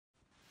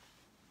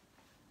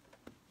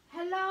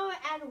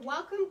and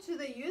welcome to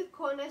the Youth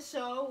Corner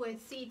Show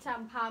with Sita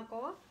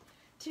Mpako.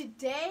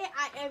 Today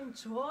I am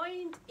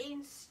joined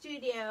in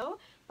studio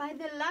by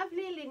the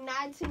lovely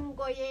Linathi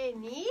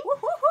Nkoyeni,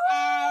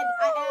 and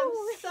I am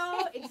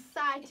so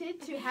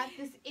excited to have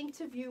this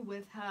interview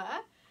with her.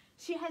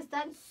 She has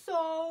done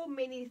so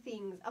many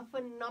things, a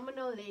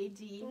phenomenal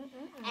lady,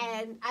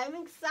 and I'm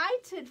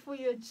excited for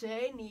your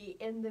journey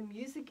in the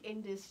music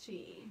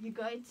industry. You're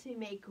going to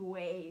make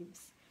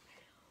waves.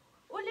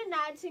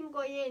 Linathi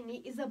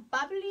Nkoyeni is a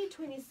bubbly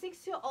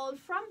 26-year-old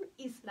from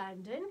East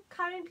London,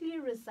 currently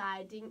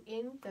residing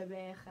in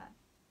Gqeberha.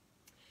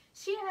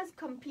 She has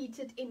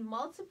competed in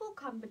multiple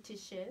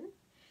competitions.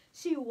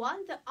 She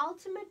won the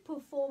Ultimate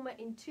Performer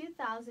in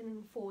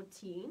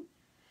 2014.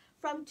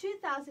 From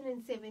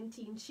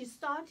 2017, she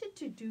started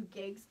to do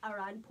gigs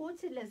around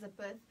Port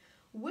Elizabeth,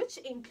 which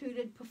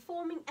included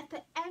performing at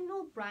the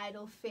annual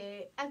bridal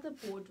fair at the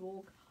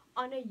Boardwalk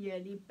on a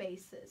yearly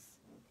basis.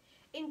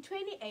 In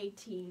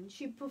 2018,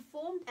 she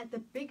performed at the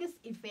biggest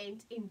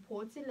event in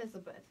Port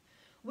Elizabeth,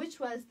 which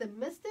was the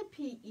Mr.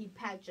 PE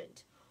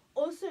pageant,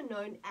 also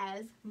known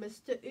as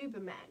Mr.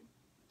 Uberman.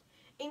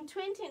 In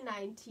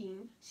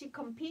 2019, she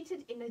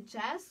competed in a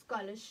jazz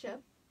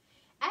scholarship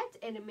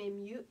at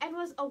NMMU and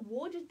was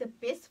awarded the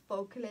best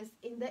vocalist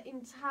in the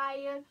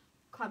entire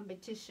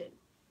competition.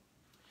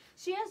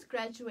 She has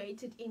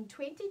graduated in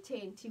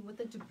 2020 with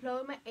a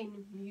diploma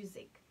in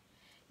music.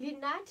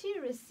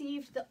 Linathi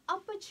received the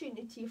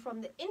opportunity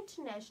from the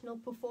International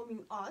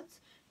Performing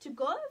Arts to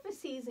go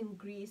overseas in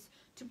Greece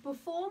to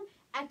perform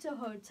at a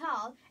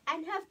hotel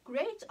and have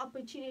great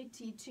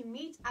opportunity to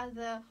meet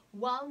other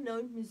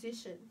well-known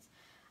musicians.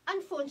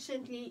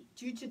 Unfortunately,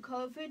 due to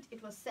COVID,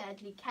 it was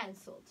sadly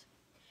cancelled.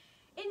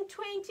 In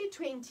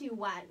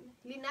 2021,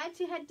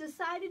 Linathi had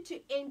decided to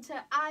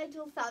enter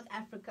Idol South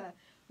Africa,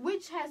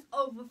 which has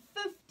over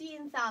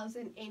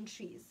 15,000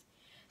 entries.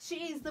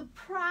 She is the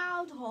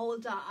proud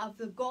holder of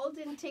the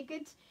golden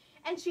ticket,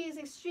 and she is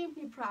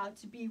extremely proud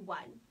to be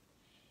one.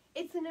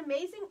 It's an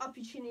amazing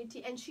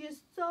opportunity, and she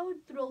is so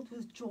thrilled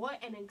with joy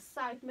and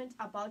excitement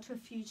about her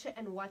future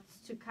and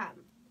what's to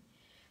come.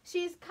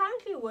 She is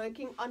currently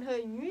working on her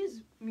new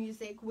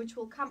music, which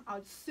will come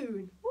out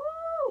soon.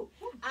 Woo!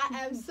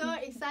 I am so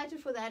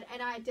excited for that,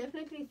 and I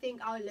definitely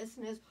think our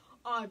listeners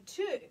are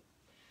too.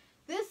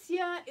 This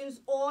year is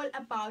all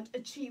about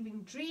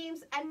achieving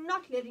dreams and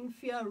not letting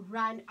fear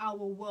run our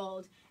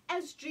world,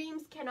 as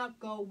dreams cannot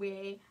go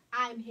where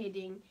I'm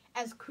heading,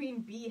 as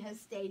Queen Bee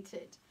has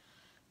stated.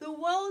 The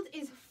world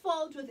is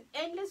filled with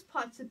endless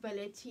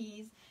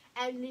possibilities,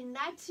 and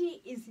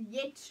Linathi is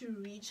yet to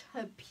reach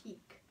her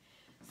peak.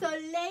 So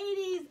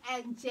ladies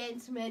and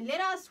gentlemen, let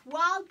us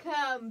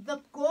welcome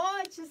the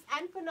gorgeous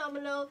and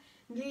phenomenal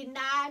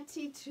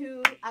Linathi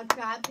to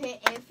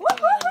Agape FM.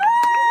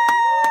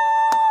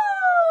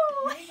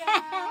 Hey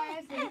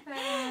guys,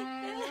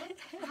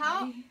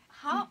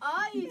 How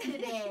are you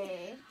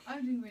today?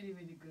 I'm doing really,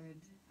 really good.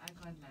 I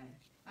can't lie.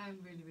 I'm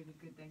really, really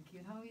good, thank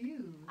you. How are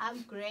you?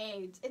 I'm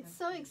great. It's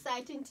so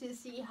exciting to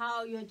see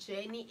how your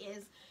journey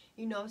is,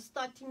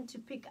 starting to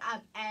pick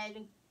up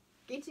and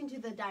get into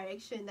the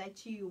direction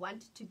that you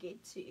wanted to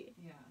get to.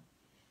 Yeah.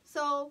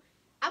 So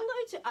I'm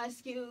going to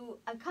ask you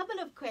a couple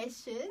of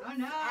questions. Oh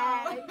no!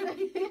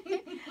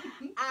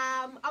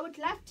 I would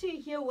love to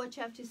hear what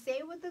you have to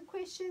say with the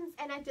questions,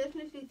 and I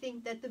definitely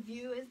think that the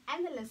viewers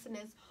and the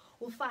listeners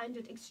will find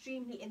it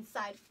extremely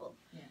insightful.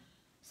 Yeah.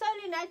 So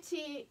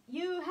Linathi,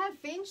 you have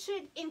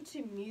ventured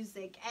into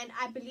music, and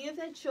I believe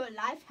that your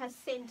life has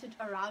centered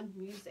around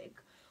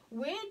music.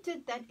 Where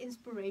did that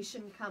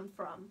inspiration come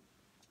from?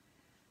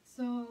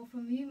 So for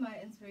me, my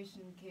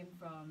inspiration came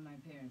from my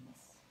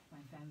parents,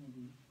 my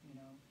family,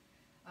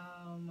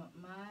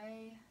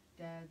 my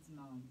dad's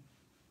mom,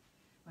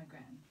 my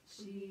gran,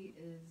 she's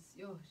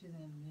an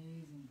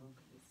amazing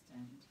vocalist,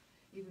 and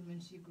even when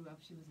she grew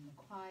up, she was in the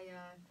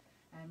choir,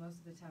 and most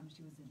of the time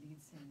she was the lead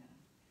singer.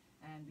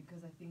 And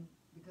because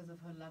of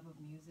her love of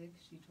music,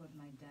 she taught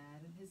my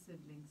dad and his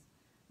siblings,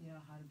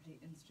 how to play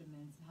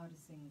instruments, how to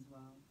sing as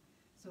well.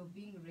 So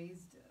being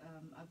raised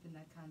up in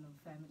that kind of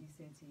family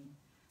setting,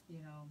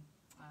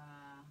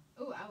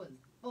 I was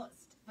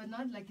forced, but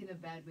not like in a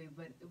bad way,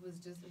 but it was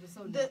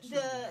so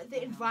natural.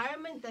 The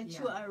environment that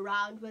you were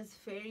around was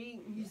very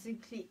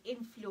musically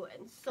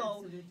influenced, so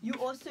Absolutely. you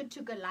also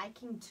took a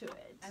liking to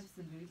it.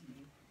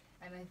 Absolutely.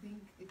 And I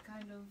think it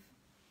kind of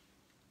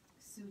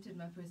suited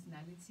my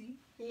personality.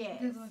 Yes.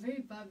 Because I'm a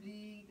very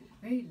bubbly,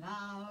 very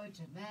loud,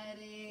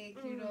 dramatic,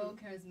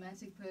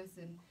 charismatic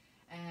person.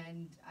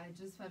 And I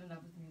just fell in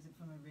love with music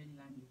from a really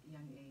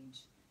young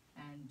age.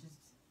 And just,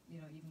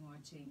 even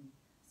watching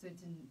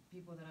certain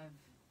people that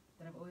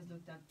I've always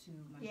looked up to,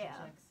 Michael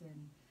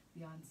Jackson,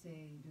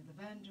 Beyonce, Luther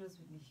Vandross,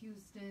 Whitney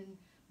Houston,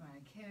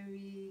 Mariah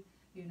Carey,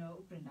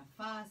 Brenda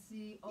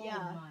Fassie. Oh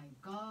my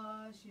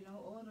gosh,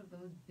 all of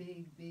those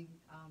big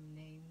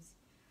names.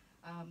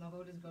 I've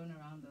always grown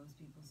around those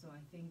people, so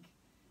I think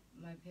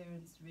my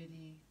parents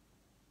really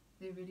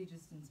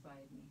just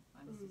inspired me,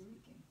 honestly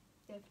speaking.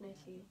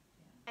 Definitely.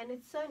 Yeah. And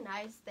it's so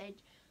nice that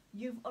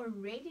you've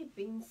already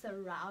been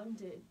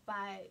surrounded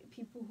by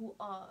people who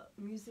are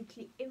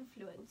musically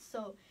influenced.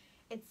 So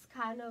it's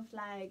kind of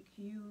like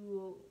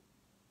you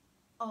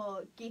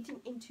are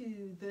getting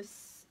into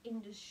this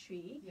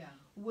industry Yeah.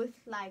 with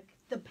like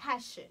the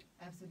passion,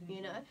 Absolutely.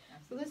 you know,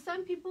 Absolutely. because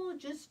some people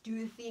just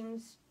do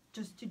things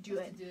just to do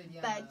it.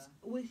 Yeah. But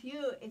with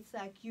you, it's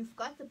like you've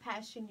got the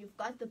passion, you've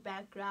got the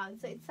background,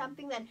 so it's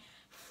something that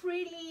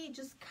freely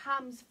just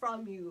comes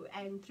from you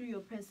and through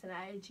your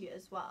personality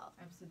as well.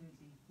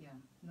 Absolutely, yeah.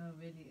 No,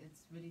 really,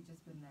 it's really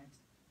just been that.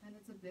 And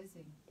it's a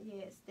blessing.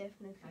 Yes,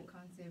 definitely. I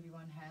can't say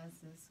everyone has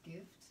this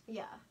gift.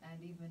 Yeah.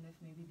 And even if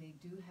maybe they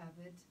do have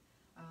it,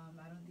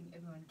 I don't think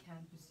everyone can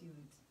pursue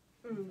it.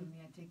 And for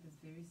me, I take this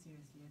very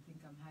seriously. I think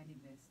I'm highly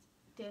blessed.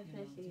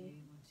 Definitely. To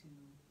be able to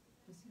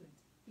pursue it.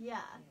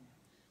 Yeah.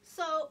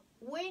 So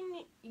when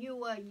you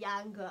were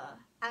younger,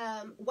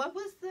 what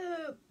was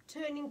the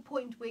turning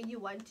point where you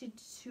wanted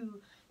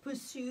to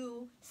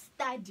pursue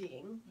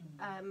studying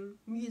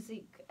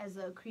music as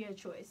a career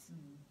choice?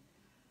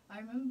 I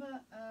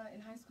remember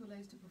in high school I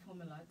used to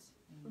perform a lot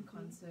in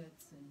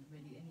concerts and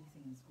really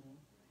anything in school.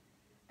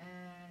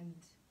 And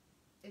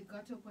it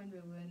got to a point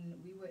where when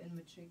we were in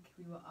matric,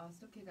 we were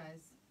asked, okay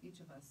guys, each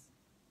of us,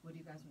 what do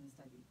you guys want to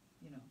study?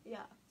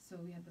 Yeah. So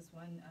we had this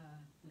one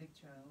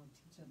lecturer or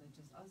teacher that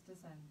just asked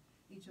us, and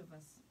each of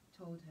us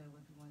told her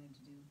what we wanted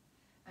to do.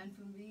 And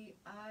for me,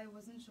 I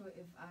wasn't sure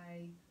if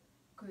I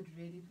could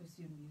really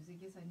pursue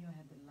music. Yes, I knew I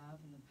had the love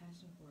and the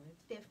passion for it.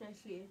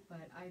 Definitely.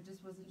 But I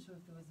just wasn't sure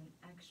if there was an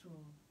actual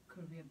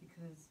career,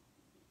 because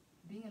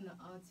being in the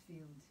arts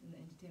field, in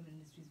the entertainment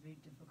industry, is very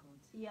difficult.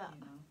 Yeah.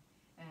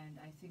 And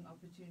I think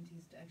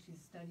opportunities to actually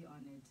study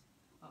on it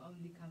are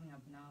only coming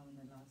up now in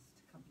the last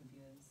couple of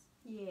years.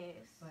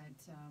 Yes.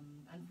 But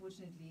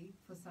unfortunately,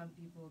 for some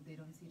people, they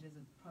don't see it as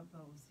a proper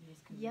or serious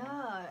career.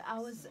 Yeah, I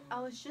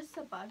was just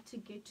about to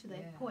get to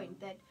that point,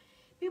 that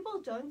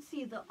people don't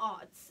see the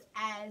arts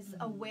as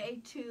a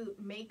way to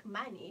make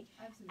money.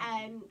 Absolutely.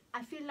 And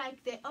I feel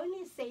like they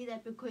only say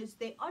that because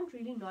they aren't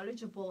really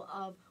knowledgeable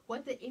of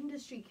what the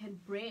industry can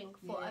bring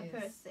for a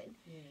person.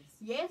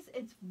 Yes,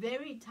 it's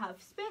very tough,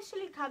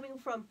 especially coming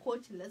from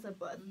Port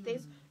Elizabeth.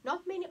 There's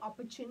not many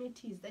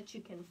opportunities that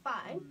you can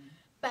find.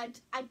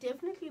 But I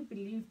definitely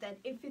believe that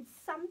if it's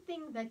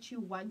something that you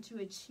want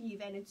to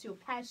achieve and it's your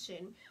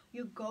passion,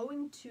 you're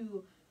going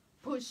to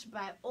push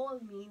by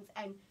all means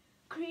and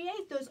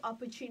create those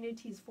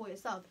opportunities for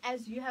yourself,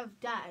 as you have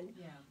done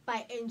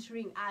by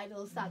entering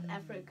Idol South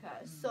Africa.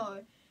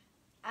 So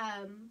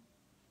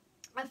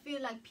I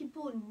feel like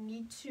people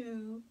need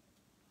to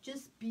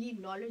just be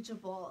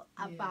knowledgeable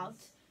about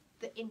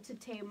the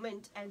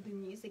entertainment and the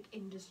music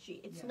industry.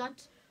 It's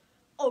not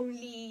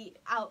only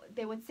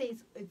they would say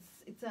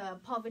it's a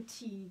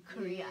poverty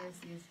career.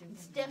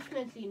 It's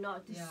definitely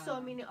not. There's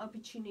so many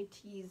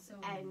opportunities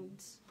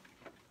and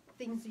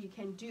things you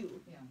can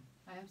do. Yeah,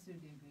 I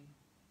absolutely agree.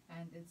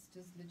 And it's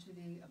just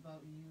literally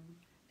about you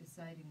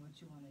deciding what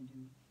you want to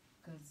do.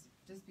 Because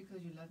just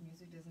because you love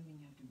music doesn't mean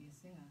you have to be a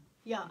singer.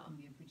 Yeah. You can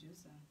be a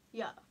producer.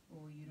 Yeah.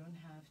 Or you don't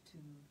have to,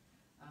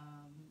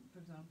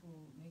 for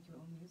example, make your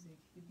own music.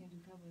 You can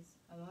do covers.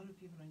 A lot of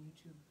people on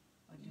YouTube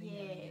are doing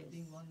that. They're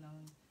being well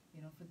known,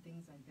 for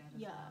things like that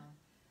as well.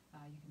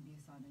 You can be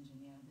a sound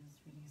engineer.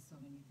 There's really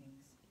so many things.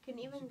 You can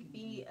even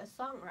be a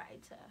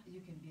songwriter.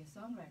 You can be a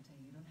songwriter.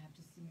 You don't have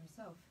to sing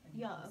yourself. And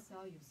you can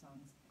sell your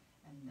songs.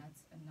 And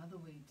that's another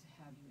way to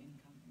have your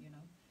income,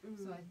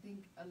 So I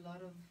think a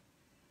lot of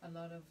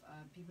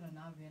people are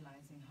now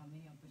realizing how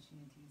many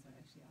opportunities are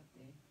actually out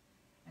there.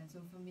 And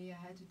so for me, I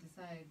had to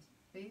decide,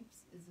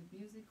 babes, is it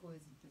music or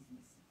is it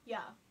business?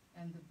 Yeah.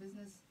 And the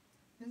business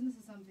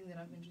is something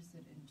that I'm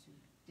interested in too,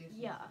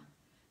 definitely. Yeah.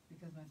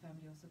 Because my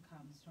family also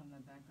comes from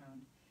that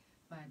background.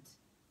 But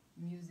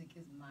music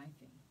is my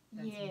thing.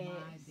 That's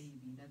my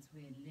baby. That's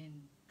where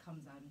Lynn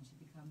comes out and she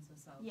becomes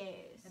herself.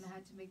 Yes. And I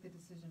had to make the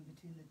decision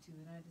between the two,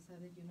 and I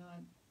decided,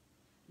 what,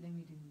 let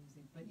me do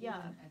music. But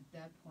even at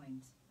that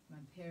point, my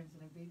parents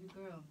were like, baby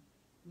girl,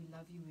 we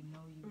love you, we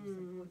know you, we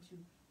support you.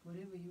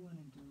 Whatever you want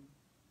to do,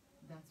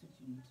 that's what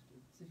you need to do.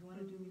 So if you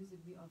want to do music,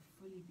 we are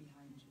fully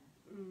behind you.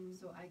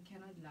 So I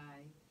cannot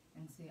lie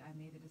and say I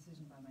made the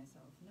decision by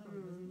myself. No,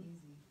 it wasn't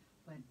easy.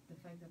 But the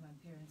fact that my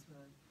parents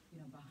were,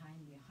 behind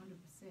me 100%,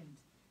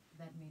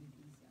 that made it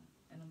easier.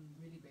 And I'm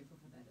really grateful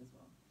for that as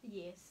well.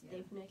 Yes,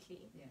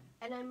 definitely. Yeah.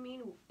 And I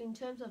mean, in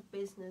terms of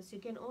business, you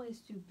can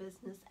always do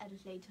business at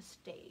a later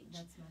stage.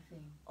 That's my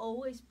thing.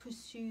 Always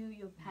pursue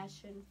your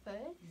passion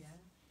first. Yeah.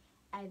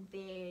 And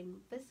then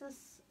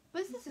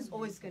business is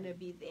always going to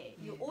be there.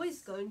 You're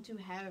always going to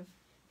have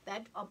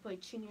that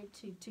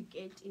opportunity to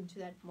get into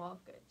that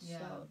market. Yeah.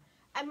 So,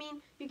 I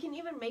mean, you can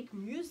even make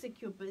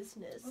music your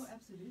business. Oh,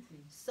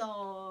 absolutely.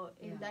 So,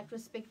 in that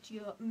respect,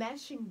 you're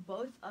mashing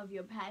both of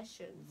your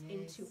passions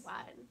into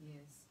one.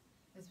 Yes.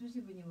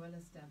 Especially when you're well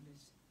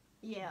established.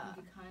 Yeah. I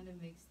think it kind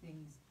of makes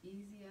things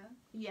easier.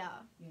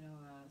 Yeah.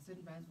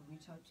 Certain brands will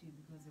reach out to you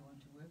because they want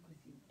to work with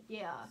you.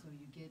 Yeah. So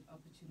you get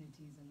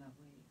opportunities in that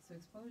way. So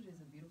exposure is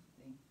a beautiful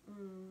thing.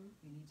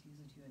 You need to use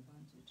it to your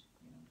advantage,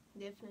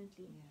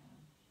 Definitely.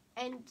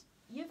 Yeah. And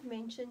you've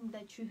mentioned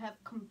that you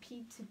have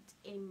competed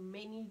in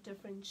many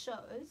different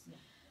shows. Yeah.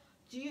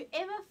 Do you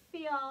ever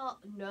feel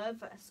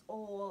nervous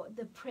or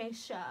the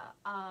pressure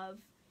of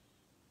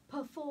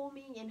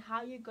performing and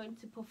how you're going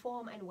to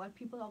perform and what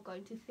people are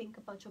going to think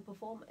about your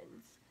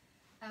performance?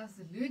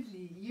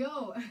 Absolutely.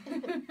 Yo!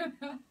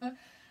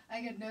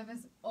 I get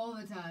nervous all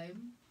the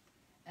time.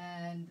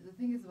 And the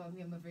thing is about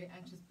me, I'm a very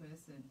anxious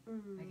person.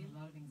 I get a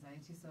lot of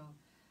anxiety, so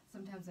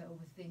sometimes I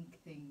overthink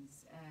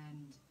things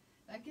and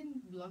that can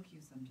block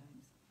you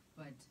sometimes.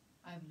 But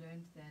I've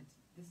learned that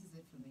this is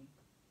it for me.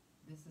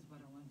 This is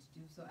what I want to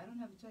do. So I don't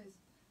have a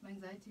choice. My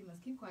anxiety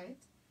must keep quiet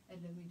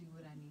and let me do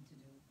what I need to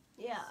do.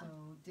 Yeah.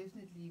 So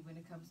definitely when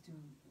it comes to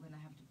when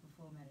I have to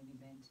perform at an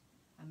event,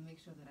 I make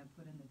sure that I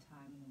put in the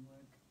time and the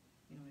work,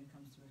 you know, when it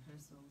comes to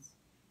rehearsals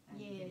and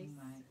getting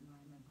my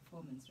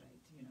performance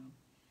right, you know.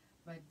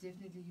 But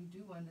definitely you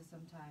do wonder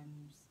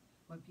sometimes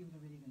what people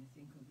are really going to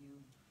think of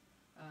you.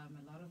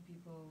 A lot of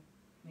people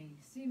may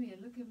see me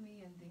and look at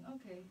me and think,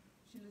 okay,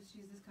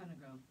 she's this kind of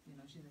girl, you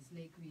know, she's a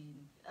slay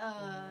queen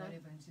or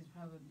whatever, and she's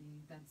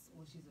probably, that's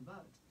all she's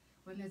about.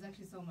 When there's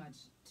actually so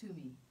much to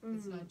me.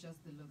 It's not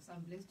just the looks.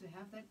 I'm blessed to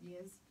have that,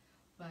 yes,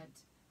 but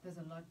there's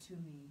a lot to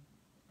me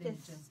than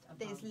just about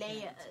there's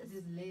layers. that.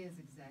 There's layers,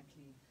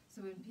 exactly.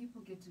 So when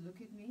people get to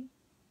look at me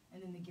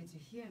and then they get to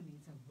hear me,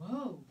 it's like,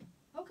 whoa,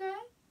 okay.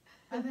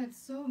 I've had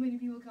so many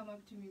people come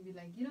up to me and be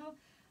like, you know,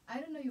 I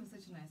didn't know you were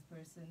such a nice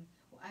person.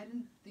 Or I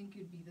didn't think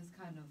you'd be this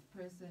kind of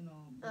person,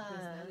 or your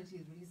personality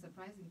is really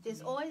surprising to There's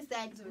me. always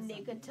that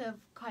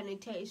negative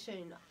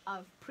connotation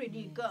of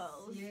pretty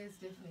girls. Yes,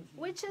 definitely.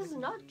 Which is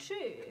not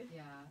true.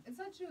 Yeah, it's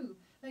not true.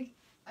 Like,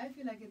 I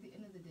feel like at the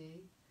end of the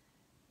day,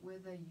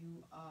 whether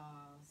you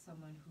are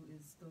someone who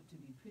is thought to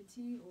be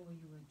pretty or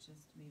you are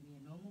just maybe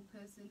a normal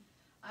person,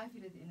 I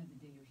feel at the end of the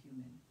day you're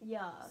human.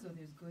 Yeah. So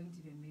there's going to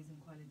be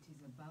amazing qualities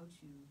about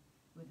you,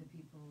 whether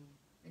people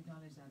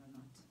acknowledge that or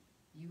not.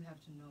 You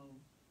have to know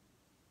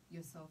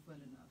yourself well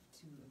enough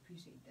to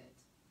appreciate that,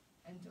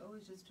 and to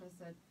always just trust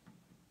that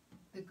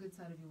the good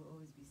side of you will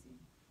always be seen.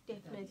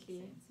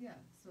 Definitely. Yeah.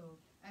 So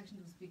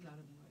actions will speak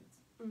louder than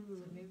words.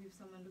 So maybe if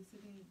someone looks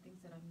at me and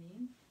thinks that I'm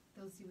mean,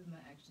 they'll see with my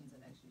actions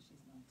that actually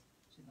she's not.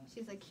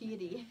 She's a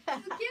cutie.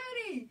 She's a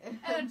cutie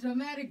and a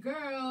dramatic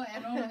girl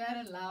and all that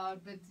and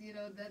loud, but you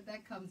know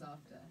that comes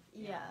after.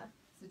 Yeah.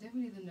 So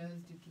definitely the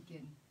nerves do kick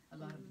in a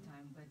lot of the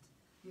time, but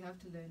you have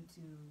to learn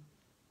to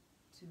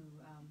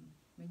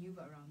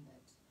maneuver around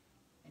that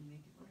and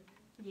make it work.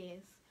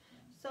 Yes. Yeah.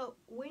 So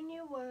when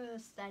you were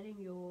studying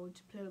your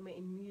diploma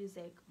in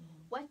music,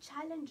 what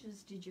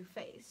challenges did you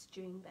face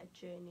during that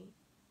journey?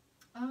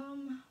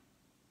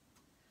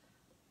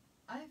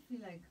 I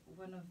feel like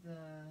one of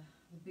the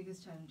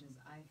biggest challenges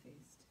I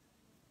faced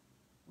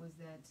was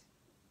that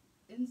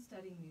in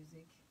studying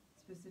music,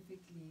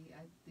 specifically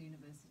at the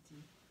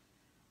university,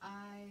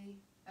 I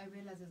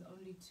realized there's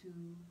only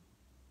two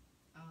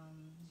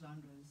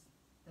genres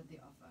that they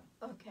offer.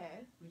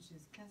 Okay. Which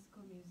is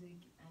classical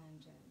music and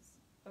jazz.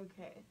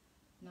 Okay.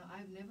 Now,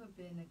 I've never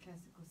been a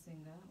classical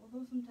singer,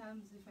 although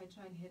sometimes if I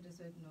try and hit a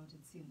certain note,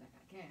 it seems like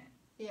I can.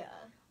 Yeah.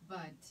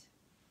 But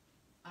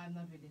I'm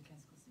not really a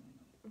classical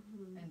singer,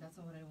 and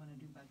that's not what I want to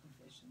do by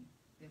profession.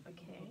 There are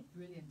people who are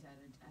brilliant at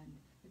it, and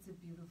it's a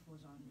beautiful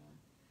genre,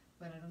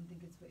 but I don't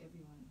think it's for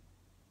everyone.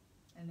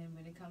 And then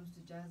when it comes to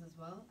jazz as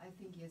well, I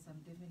think, yes,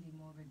 I'm definitely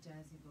more of a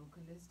jazzy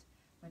vocalist,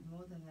 but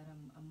more than that,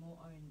 I'm more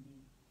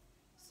R&B.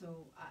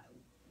 So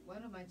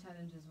one of my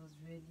challenges was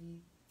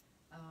really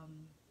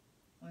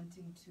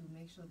wanting to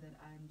make sure that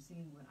I'm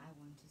singing what I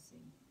want to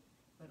sing,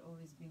 but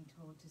always being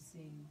told to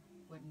sing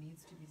what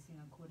needs to be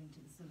sung according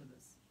to the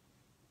syllabus.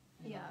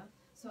 Yeah.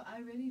 So I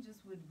really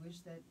just would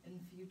wish that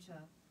in future,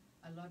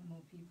 a lot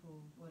more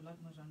people or a lot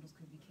more genres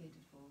could be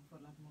catered for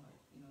a lot more,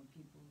 you know,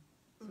 people.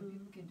 So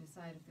people can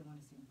decide if they want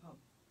to sing pop.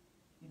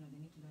 You know, they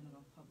need to learn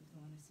about pop. If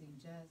they want to sing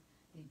jazz,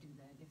 they do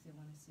that. If they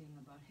want to sing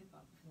about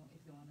hip-hop,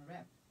 if they want to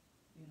rap,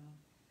 you know,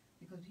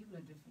 because people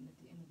are different at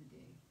the end of the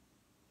day.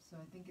 So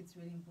I think it's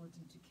really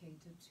important to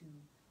cater to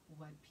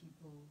what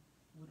people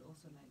would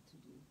also like to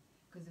do.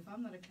 Because if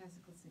I'm not a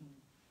classical singer,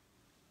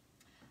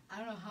 I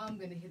don't know how I'm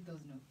going to hit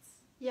those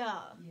notes.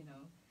 Yeah. You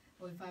know,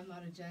 or if I'm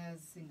not a jazz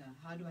singer,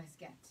 how do I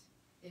scat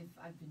if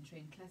I've been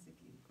trained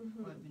classically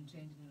or I've been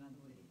trained in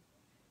another way?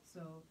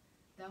 So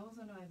that was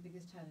one of my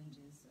biggest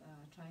challenges,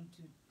 trying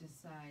to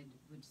decide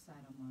which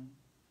side I'm on.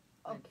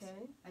 But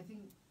Okay. I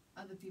think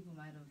other people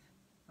might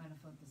have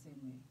felt the same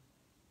way.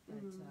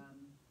 But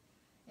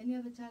any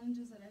other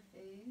challenges that I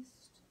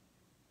faced?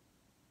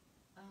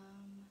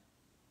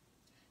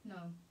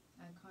 No,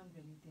 I can't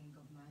really think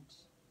of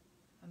much.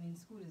 I mean,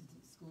 school is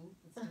school.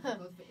 It's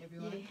difficult for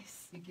everyone.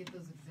 Yes. You get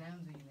those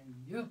exams and you're like,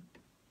 yeah,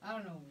 I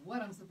don't know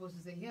what I'm supposed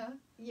to say here.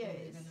 Yes.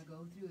 You're going to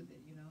go through with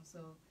it, you know.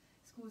 So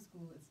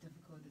school, it's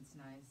difficult, it's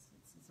nice.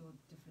 It's all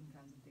different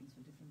kinds of things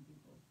for different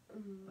people.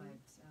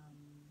 But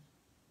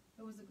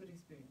it was a good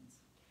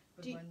experience.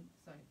 But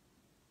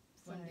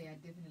one day I'd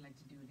definitely like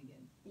to do it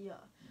again.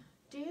 Yeah.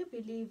 Do you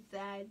believe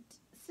that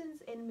since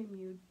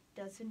NMMU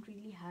doesn't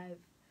really have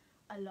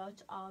a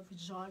lot of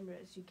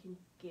genres you can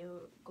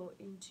go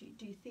into.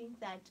 Do you think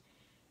that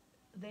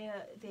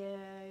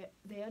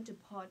their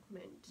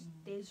department,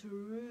 there's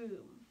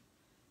room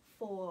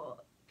for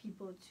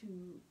people to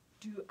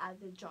do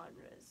other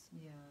genres?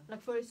 Yeah.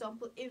 Like, for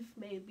example, if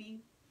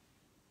maybe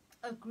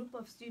a group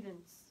of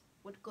students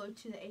would go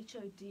to the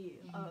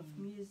HOD of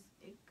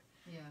music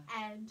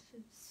and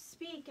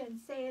speak and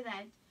say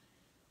that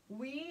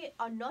we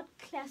are not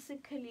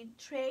classically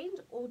trained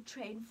or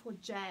trained for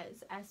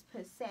jazz as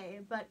per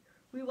se, but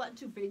we want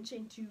to venture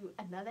into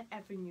another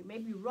avenue,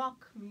 maybe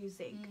rock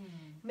music,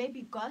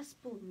 maybe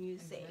gospel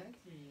music.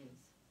 Exactly,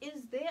 yes.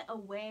 Is there a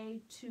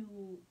way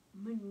to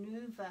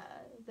maneuver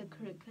the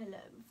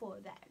curriculum for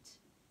that?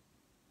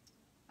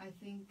 I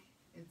think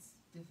it's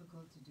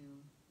difficult to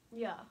do.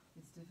 Yeah.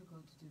 It's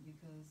difficult to do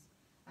because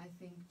I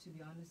think, to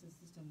be honest, the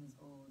system is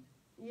old.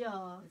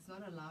 Yeah. It's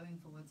not allowing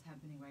for what's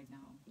happening right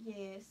now.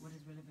 Yes. What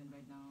is relevant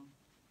right now.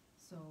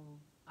 So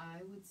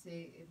I would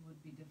say it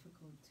would be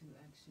difficult to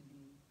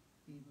actually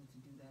be able to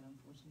do that,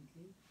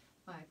 unfortunately.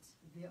 But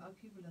there are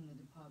people in the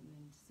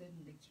department, certain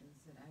lecturers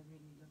that I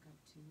really look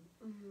up to.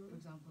 For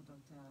example,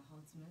 Dr.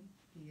 Holtzman,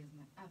 he is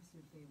my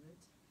absolute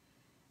favorite.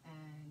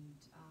 And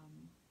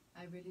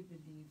I really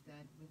believe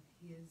that with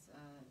his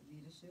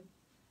leadership,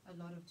 a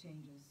lot of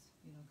changes,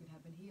 could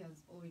happen. He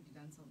has already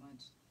done so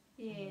much.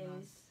 Yes. In the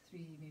last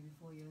 3, maybe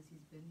 4 years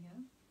he's been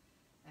here.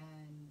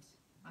 And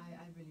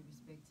I really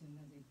respect him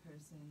as a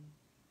person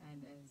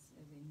and as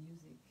a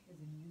muso.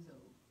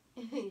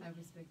 I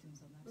respect him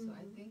so much. So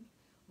I think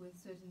with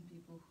certain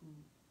people who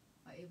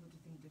are able to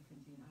think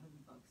differently and out of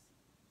the box,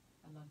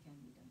 a lot can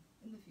be done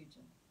in the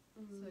future.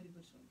 Slowly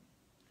but surely.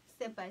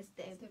 Step by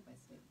step. Step by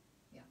step,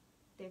 yeah.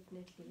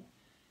 Definitely.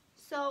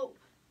 So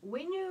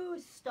when you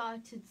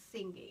started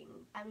singing,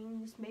 I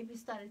mean, you maybe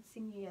started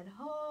singing at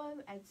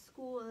home, at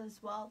school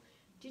as well,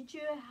 did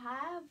you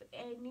have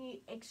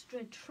any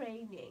extra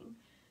training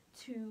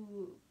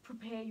to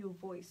prepare your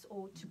voice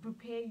or to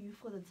prepare you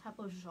for the type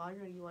of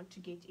genre you want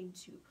to get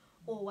into?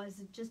 Or was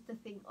it just a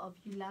thing of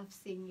you love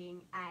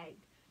singing and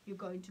you're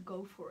going to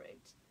go for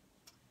it?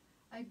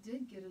 I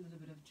did get a little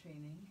bit of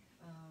training,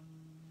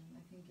 I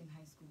think in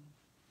high school,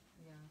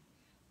 yeah.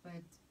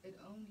 But it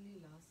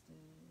only lasted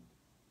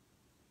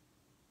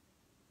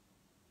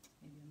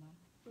maybe a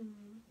month.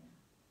 Yeah,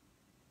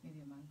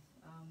 maybe a month.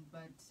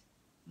 But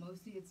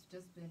mostly it's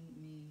just been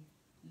me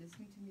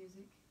listening to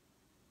music,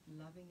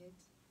 loving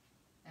it,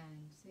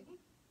 and saying,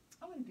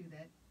 I want to do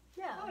that.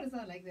 Yeah. I want to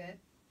sound like that.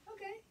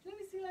 Okay, let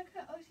me see like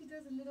her. Oh, she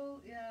does a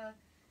little,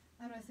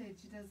 how do I say it?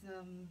 She does,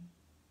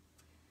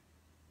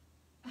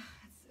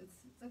 it's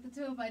at the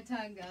tip of my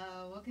tongue.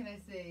 What can I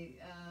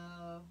say?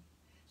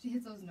 She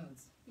hits those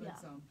notes, for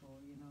example,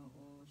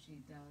 or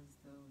she does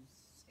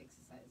those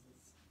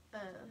exercises.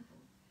 Then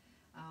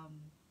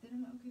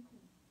I'm like, okay,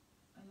 cool.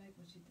 I like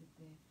what she did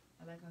there.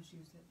 I like how she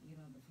used, the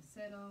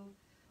falsetto,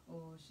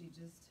 or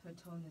her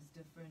tone is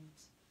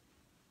different.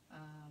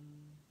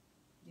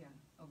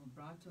 Or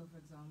vibrato, for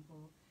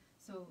example.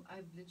 So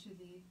I've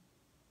literally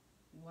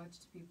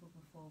watched people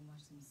perform,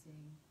 watched them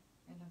sing,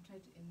 and I've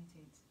tried to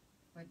imitate,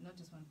 but not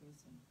just one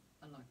person,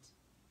 a lot.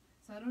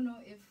 So I don't know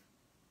if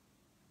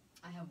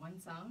I have one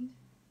sound,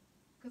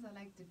 because I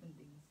like different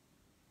things.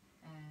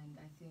 And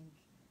I think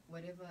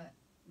whatever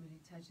really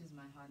touches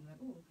my heart, I'm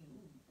like, oh, okay,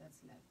 ooh, that's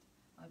left.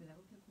 I'll be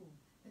like, okay, cool,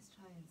 let's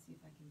try and see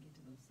if I can get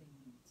to those same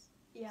notes.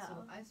 Yeah.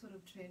 So I sort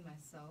of train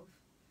myself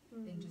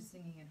in just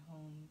singing at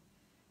home,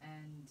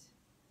 and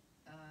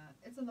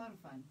it's a lot of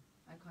fun.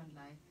 I can't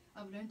lie.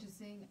 I've learned to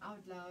sing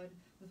out loud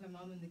with my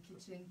mom in the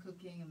kitchen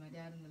cooking and my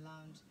dad in the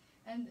lounge,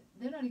 and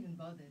they're not even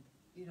bothered.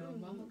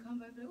 Mom will come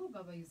by and be like, oh,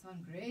 Baba, you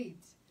sound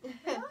great. Oh,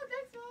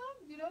 thanks,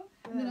 Mom.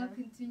 And then I'll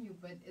continue.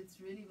 But it's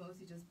really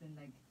mostly just been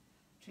like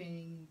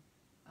training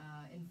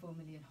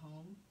informally at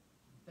home,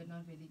 but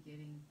not really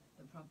getting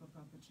the proper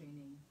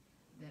training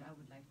that I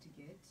would like to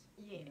get.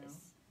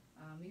 Yes.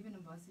 Even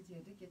in varsity,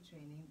 I did get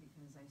training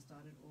because I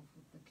started off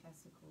with the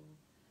classical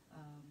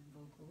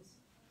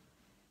vocals.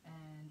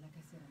 And like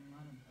I said, I'm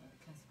not a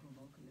classical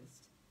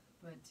vocalist,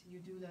 but you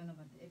do learn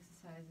about the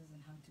exercises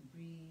and how to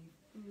breathe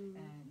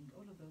and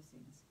all of those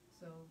things.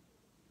 So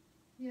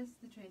yes,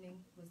 the training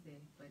was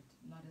there, but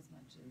not as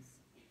much as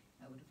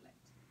I would have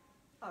liked.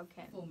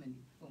 Okay.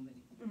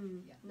 Formally.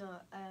 Yeah. No,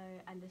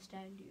 I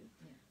understand you.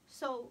 Yeah.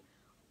 So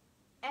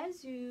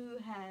as you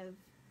have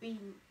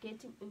been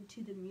getting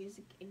into the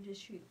music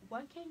industry,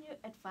 what can you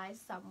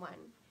advise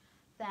someone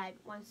that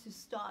wants to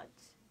start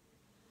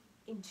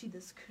into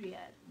this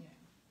career? Yeah.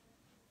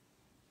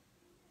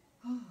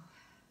 Oh,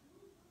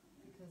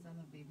 because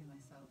I'm a baby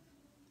myself.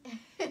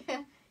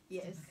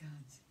 Yes.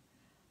 Difficult.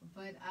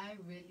 But I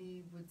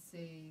really would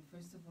say,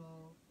 first of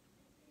all,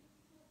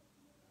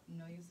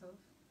 know yourself.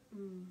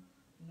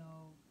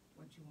 Know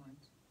what you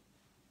want.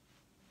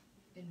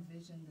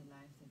 Envision the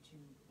life that you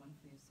want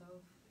for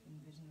yourself.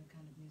 Envision the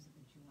kind of music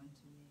that you want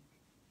to make.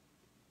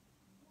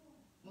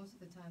 Most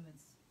of the time,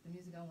 it's the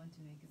music I want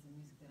to make is the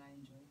music that I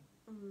enjoy.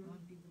 I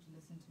want people to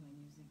listen to my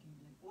music and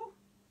be like, oh,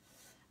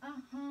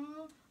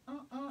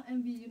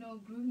 and be,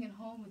 grooving at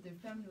home with their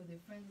family or their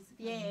friends. It's the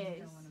kind of music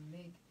I Yes. want to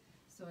make.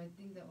 So I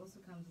think that also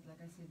comes with,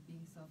 like I said,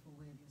 being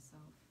self-aware of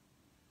yourself.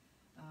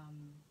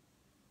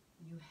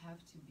 You have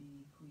to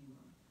be who you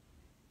are.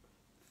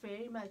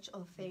 Very much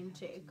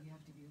authentic. You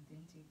have to be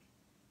authentic,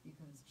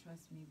 because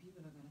trust me,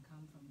 people are going to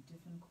come from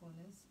different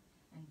corners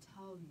and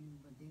tell you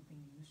what they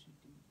think you should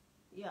do.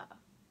 Yeah.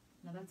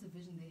 Now that's a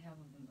vision they have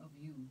of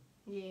you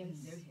Yes. in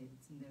their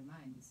heads, in their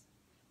minds.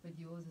 But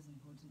yours is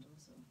important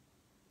also,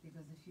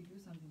 because if you do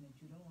something that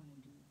you don't want to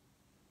do,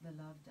 the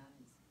love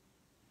dies.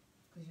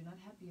 Because you're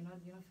not happy, you're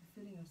not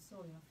fulfilling your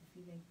soul, you're not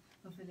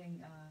fulfilling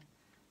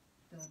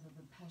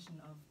the passion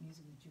of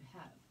music that you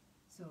have.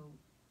 So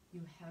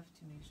you have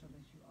to make sure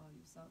that you are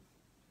yourself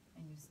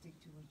and you stick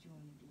to what you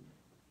want to do.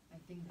 I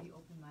think be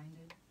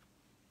open-minded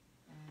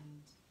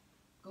and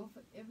go for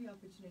every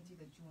opportunity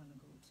that you want to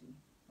go to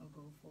or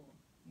go for,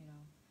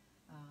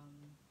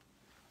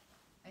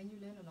 and you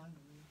learn along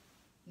the way.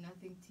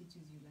 Nothing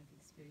teaches you like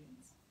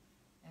experience,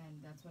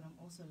 and that's what I'm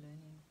also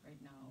learning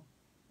right now,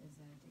 is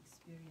that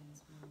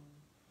experience will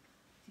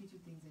teach you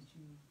things that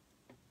you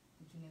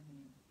never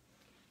knew.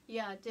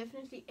 Yeah,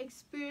 definitely.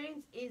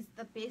 Experience is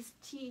the best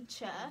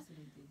teacher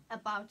Absolutely.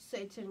 about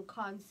certain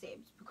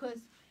concepts, because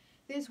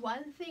there's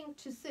one thing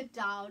to sit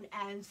down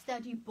and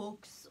study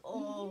books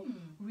or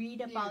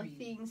read about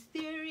things,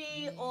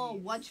 theory, or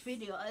watch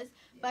videos,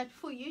 but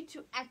for you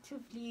to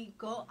actively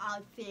go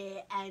out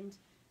there and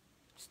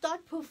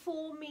start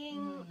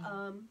performing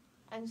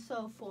and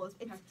so forth,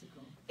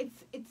 Practical.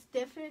 it's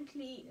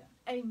definitely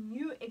a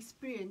new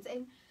experience.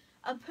 And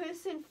a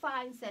person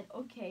finds that,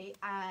 okay,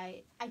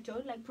 I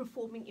don't like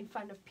performing in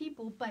front of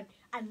people, but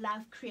I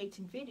love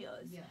creating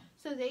videos. Yeah.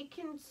 So they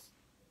can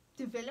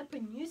develop a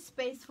new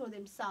space for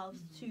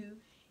themselves to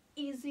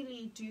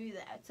easily do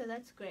that. So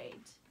that's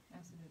great.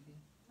 Absolutely.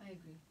 I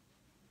agree.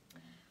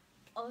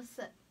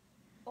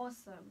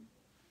 Awesome.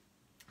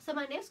 So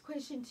my next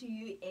question to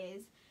you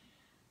is,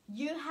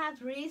 you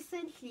have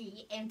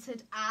recently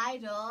entered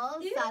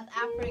Idol South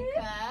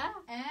Africa.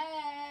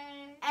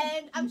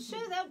 And I'm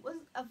sure that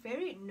was a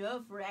very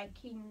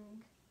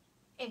nerve-wracking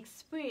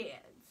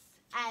experience.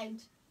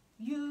 And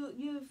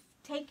you've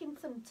taken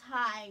some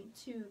time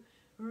to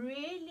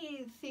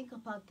really think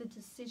about the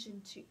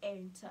decision to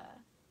enter.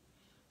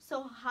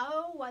 So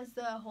how was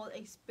the whole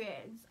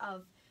experience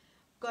of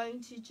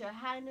going to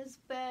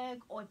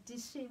Johannesburg,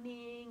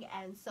 auditioning,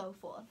 and so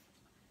forth?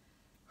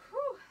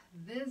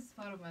 This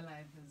part of my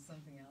life is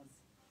something else.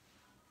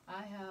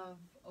 I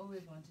have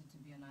always wanted to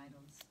be an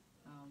idol,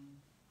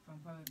 from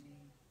probably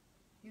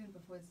even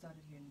before it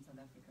started here in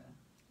South Africa.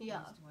 Yeah.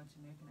 I used to watch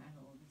American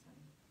Idol all the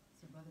time.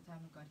 So by the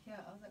time I got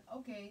here, I was like,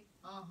 okay,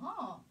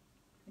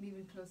 an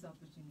even closer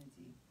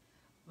opportunity.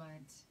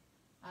 But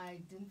I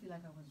didn't feel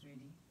like I was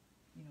ready,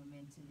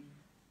 mentally.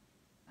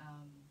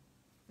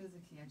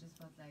 Physically, I just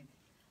felt like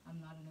I'm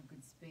not in a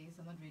good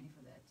space. I'm not ready for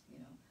that,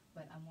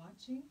 But I'm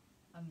watching,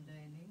 I'm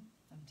learning,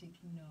 I'm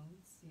taking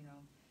notes,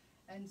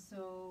 And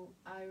so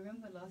I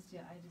remember last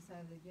year I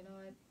decided, you know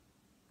what,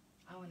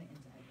 I want to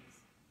enter Idols.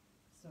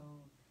 So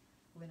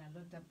when I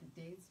looked up the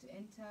dates to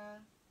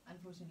enter,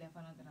 unfortunately I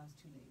found out that I was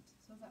too late.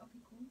 So I was like, okay,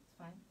 cool, it's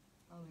fine.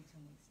 I'll wait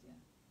till next year.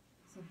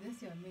 So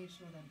this year I made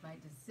sure that by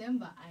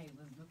December I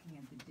was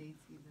looking at the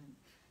dates even.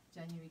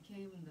 January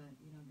came and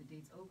the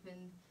dates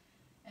opened.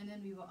 And then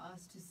we were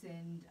asked to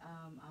send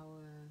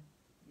our,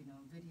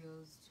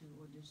 videos to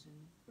audition.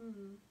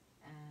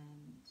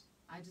 And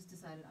I just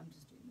decided I'm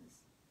just doing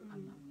this.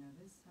 I'm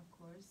nervous, of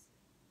course.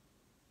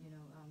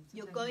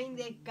 You're going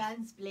there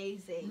guns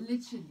blazing.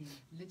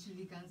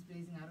 Literally guns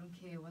blazing. I don't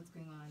care what's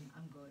going on.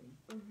 I'm going.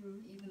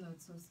 Even though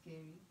it's so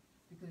scary,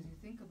 because you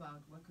think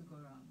about what could go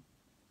wrong.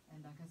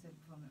 And like I said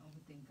before, I'm an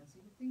overthinker. So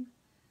you think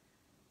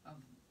of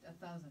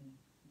 1,000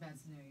 bad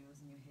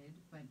scenarios in your head,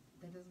 but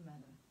that doesn't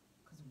matter.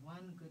 Because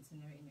one good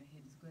scenario in your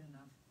head is good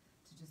enough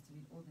to just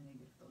delete all the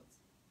negative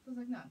thoughts. So I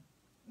was like, no,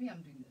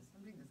 I'm doing this.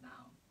 I'm doing this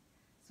now.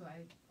 So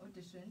I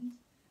auditioned,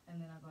 and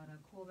then I got a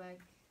call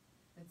back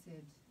that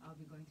said I'll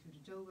be going through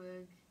to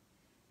Joburg,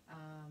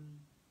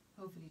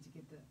 hopefully to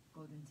get the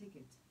golden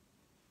ticket.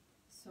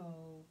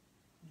 So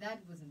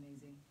that was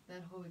amazing.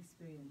 That whole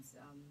experience,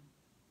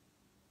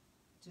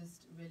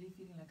 just really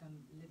feeling like I'm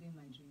living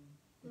my dream,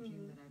 the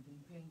dream that I've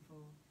been praying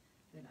for,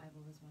 that I've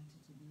always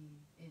wanted to be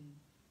in.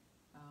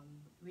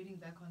 Reading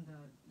back on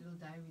the little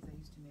diaries I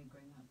used to make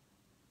growing up,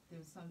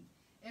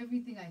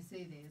 everything I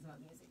say there is about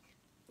music.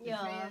 The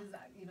prayers,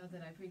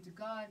 that I pray to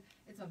God,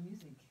 it's about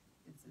music.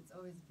 It's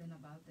always been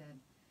about that.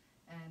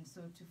 And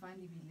so to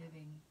finally be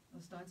living, or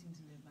starting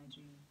to live my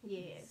dream.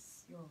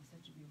 Yes.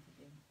 Such a beautiful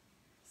thing.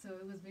 So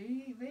it was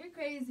very, very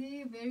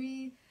crazy,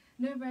 very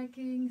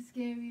nerve-wracking,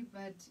 scary,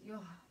 but it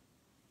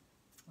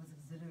was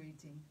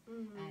exhilarating.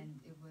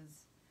 And there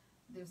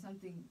was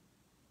something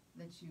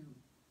that you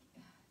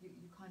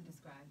can't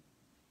describe.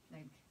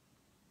 Like,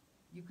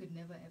 you could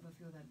never ever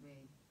feel that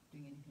way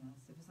doing anything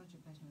else. If it's not your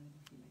passion, you'll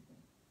never feel like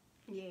that.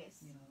 Yes.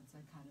 It's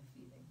that kind of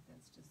feeling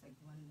that's just like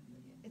one in a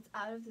million. It's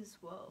out of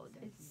this world.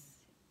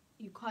 Exactly.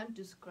 You can't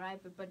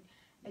describe it, but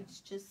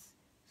it's just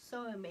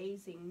so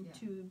amazing Yeah.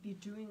 to be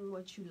doing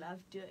what you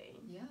love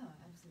doing. Yeah,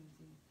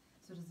 absolutely.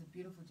 So it was a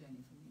beautiful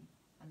journey for me.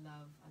 I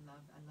loved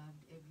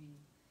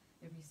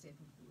every step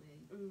of the way.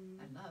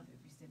 I love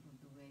every step of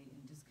the way,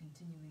 and just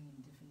continuing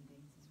in different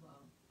things as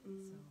well.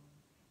 So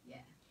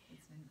yeah,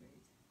 it's been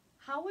great.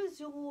 How was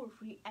your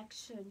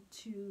reaction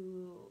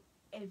to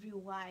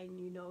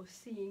everyone,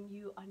 seeing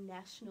you on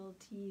national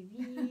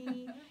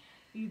TV?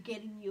 You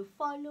getting new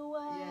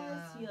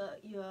followers,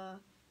 Yeah.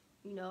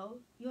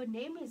 your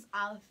name is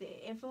out there.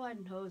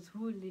 Everyone knows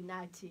who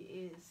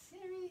Linathi is.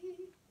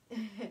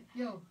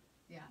 Yo,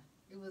 yeah,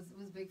 it was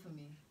big for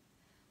me,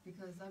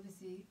 because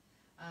obviously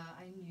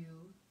I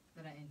knew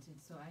that I entered,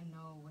 so I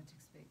know what to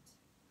expect.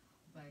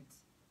 But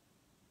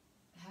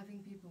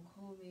having people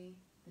call me,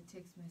 the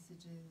text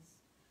messages,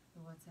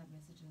 the WhatsApp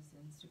messages, the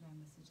Instagram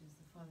messages,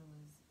 the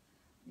followers,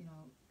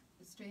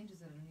 strangers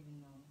that I don't even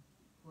know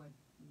who are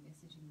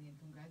messaging me and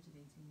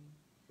congratulating me,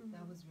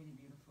 that was really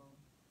beautiful,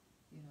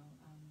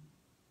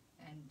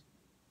 and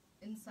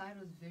inside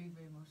I was very,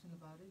 very emotional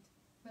about it.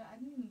 But I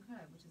didn't even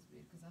cry, which is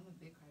weird because I'm a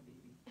big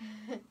crybaby.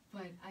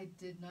 But I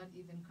did not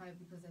even cry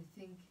because I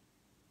think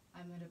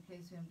I'm at a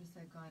place where I'm just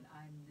like, God,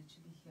 I'm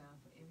literally here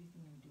for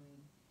everything you're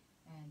doing.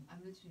 And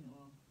I'm literally in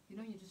awe.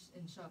 You're just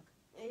in shock.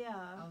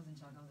 Yeah. I was in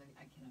shock. I was like,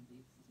 I cannot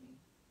believe this is me.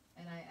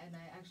 And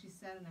I actually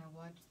sat and I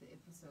watched the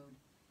episode.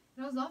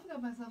 And I was laughing at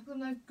myself because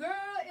I'm like,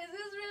 girl, is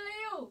this really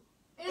you?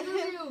 Is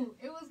this you?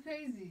 It was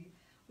crazy.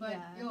 But,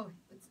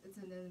 it's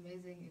an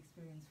amazing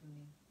experience for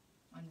me.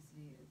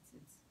 Honestly, it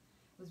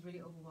was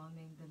really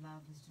overwhelming. The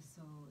love is just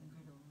so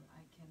incredible.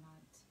 I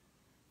cannot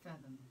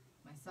fathom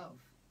myself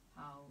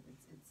how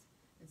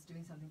it's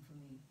doing something for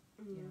me.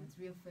 It's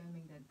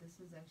reaffirming that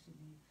this is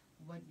actually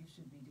what you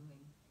should be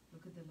doing.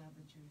 Look at the love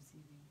that you're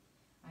receiving.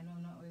 I know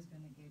I'm not always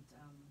going to get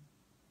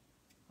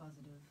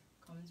positive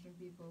comments from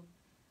people,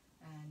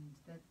 and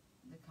that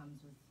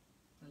comes with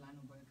the line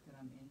of work that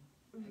I'm in.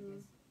 I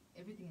guess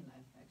everything in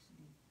life,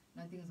 actually.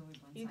 Nothing is always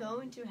one-sided. You're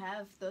going to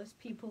have those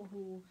people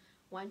who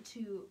want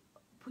to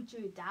put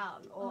you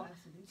down or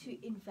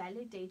to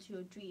invalidate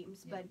your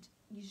dreams, but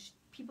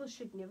people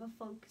should never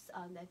focus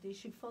on that. They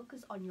should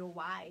focus on your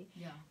why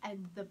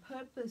and the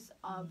purpose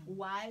of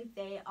why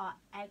they are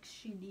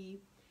actually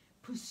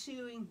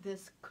pursuing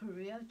this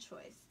career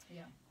choice.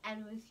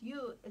 And with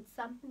you, it's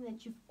something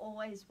that you've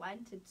always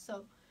wanted.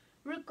 So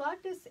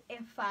regardless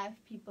if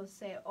 5 people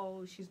say,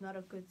 oh, she's not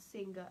a good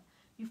singer,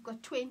 you've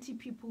got 20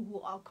 people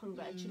who are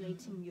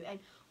congratulating you and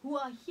who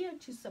are here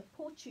to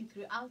support you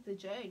throughout the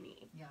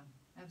journey. Yeah,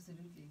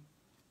 absolutely.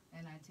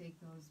 And I take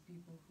those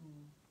people who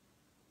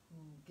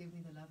give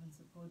me the love and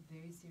support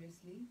very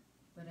seriously,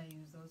 but I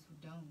use those who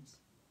don't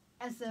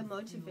as a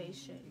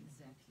motivation.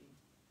 Exactly.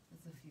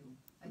 It's a fuel.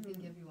 I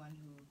think everyone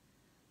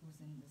who's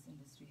in this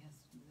industry has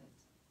to do that.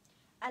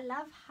 I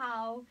love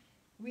how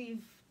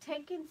we've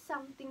taken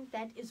something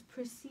that is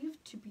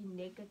perceived to be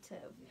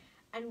negative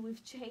and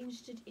we've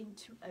changed it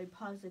into a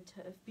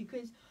positive,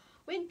 because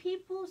when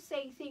people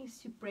say things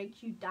to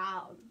break you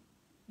down,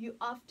 you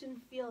often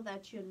feel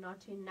that you're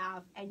not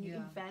enough and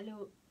you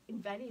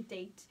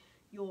invalidate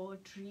your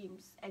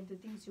dreams and the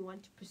things you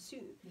want to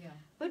pursue.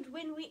 But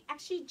when we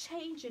actually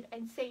change it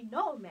and say,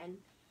 no, man,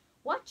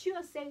 what you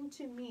are saying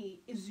to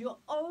me is your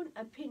own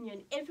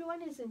opinion.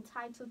 Everyone is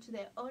entitled to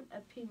their own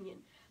opinion.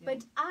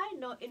 But I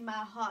know in my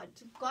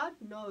heart, God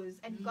knows,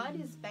 and God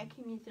is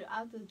backing me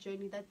throughout the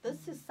journey, that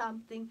this is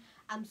something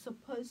I'm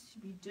supposed to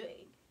be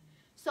doing.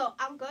 So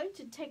I'm going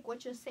to take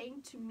what you're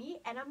saying to me,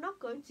 and I'm not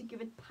going to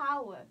give it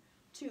power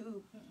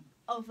to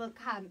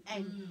overcome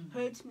and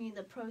hurt me in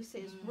the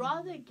process.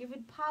 Rather, give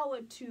it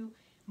power to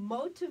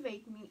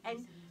motivate me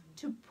and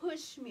to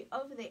push me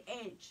over the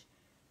edge.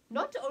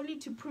 Not only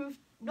to prove,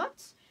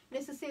 not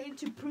necessarily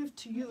to prove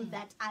to you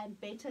that I'm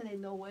better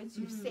than the words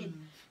you've said,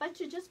 but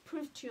to just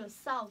prove to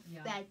yourself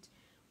that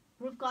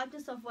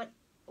regardless of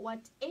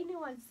what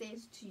anyone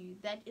says to you,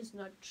 that is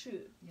not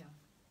true. Yeah.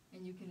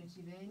 And you can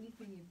achieve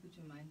anything you put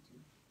your mind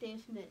to.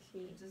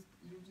 Definitely.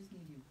 You just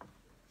need you.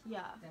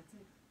 Yeah. That's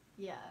it.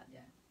 Yeah. Yeah.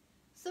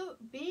 So,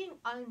 being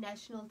on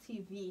national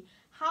TV,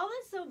 how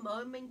was the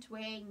moment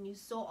when you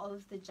saw all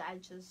of the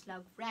judges,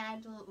 like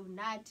Randall,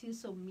 Unathi,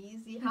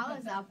 Somizi? How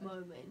was that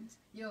moment?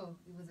 Yo,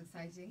 it was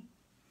exciting.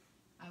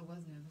 I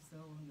was nervous, though,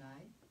 won't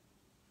lie.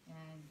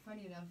 And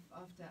funny enough,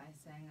 after I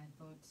sang, I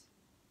thought,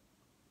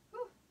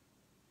 whew,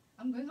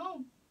 I'm going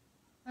home.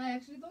 I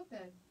actually thought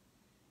that.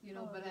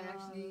 But I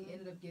actually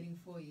ended up getting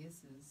 4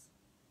 yeses,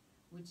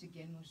 which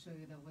again will show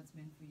you that what's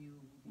meant for you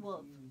will be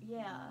for you.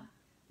 Yeah.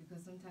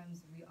 Because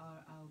sometimes we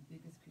are our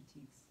biggest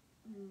critiques.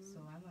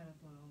 So I might have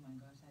thought, oh my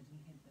gosh, I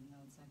didn't hit the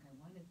notes like I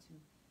wanted to,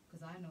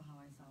 because I know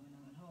how I sound when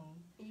I'm at home.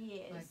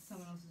 Yes. But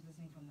someone else is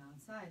listening from the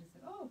outside. It's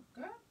like, oh,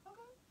 girl,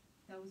 okay,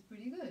 that was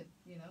pretty good,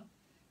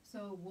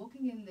 So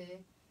walking in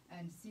there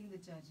and seeing the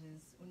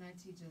judges,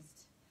 Unathi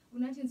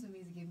and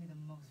Somizi gave me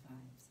the most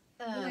vibes.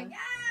 They're like,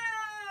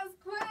 yes,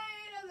 queen!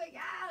 I was like,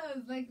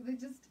 yes! Like,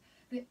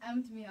 they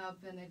amped me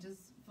up, and I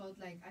just felt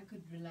like I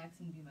could relax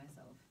and be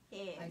myself.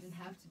 Yes. I didn't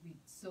have to be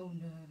so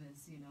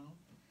nervous,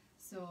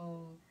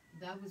 So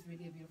that was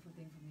really a beautiful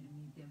thing for me to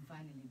meet them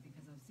finally,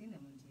 because I've seen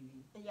them on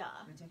TV. Yeah.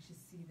 But to actually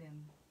see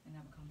them and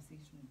have a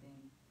conversation with them,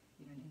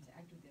 you know, and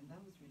interact with them, that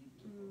was really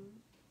beautiful.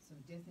 So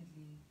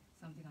definitely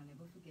something I'll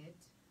never forget.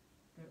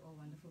 They're all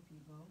wonderful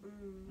people.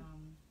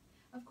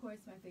 Of course,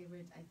 my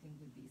favorite, I think,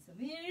 would be some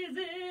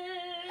music.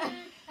 And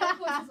of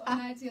course,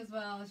 it's Linathi as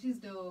well. She's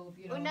dope,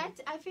 you know.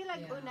 I feel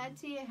like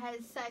Linathi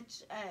has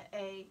such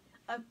a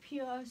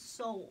pure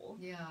soul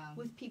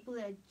with people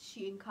that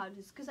she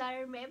encounters. Because I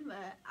remember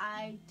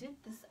I did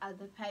this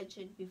other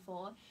pageant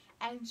before,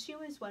 and she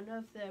was one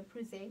of the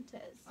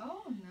presenters.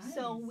 Oh, nice.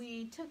 So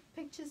we took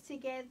pictures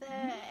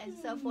together and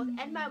so forth.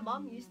 And my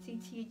mom used to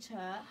teach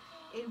her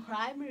in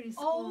primary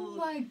school. Oh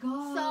my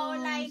god!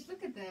 So like,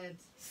 look at that.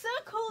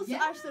 Circles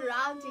are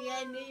surrounding,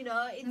 and you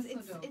know,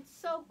 it's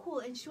so cool.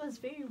 And she was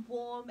very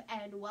warm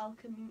and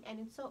welcoming, and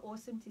it's so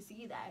awesome to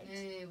see that.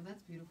 Yeah, well,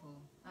 that's beautiful.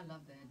 I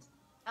love that.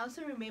 I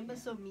also remember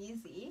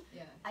Somizi.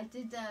 Yeah. I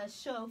did a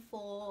show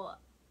for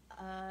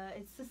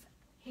it's this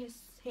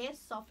hair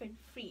soft and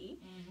free,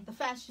 the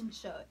fashion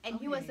show, and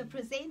he was a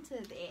presenter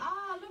there.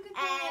 Ah, look at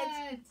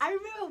that! And I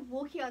remember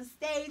walking on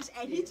stage,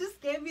 and he just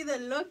gave me the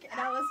look, and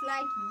I was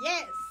like,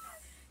 yes.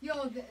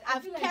 Yo,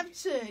 I've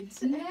captured.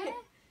 Yeah?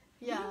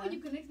 Yeah. You know, when you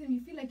connect them, you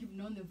feel like you've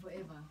known them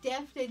forever.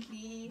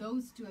 Definitely.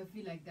 Those two, I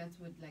feel like that's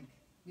what like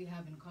we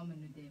have in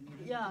common with them. You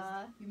know?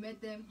 Yeah. You met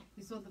them,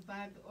 you saw the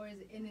vibe, the auras,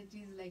 the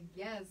energies, like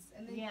yes,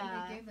 and then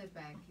and they gave that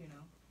back. You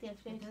know.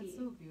 Definitely. But that's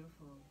so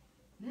beautiful.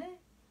 Nah?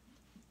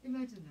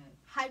 Imagine that.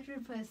 100%.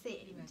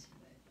 Imagine that.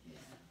 Yeah.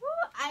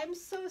 I'm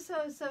so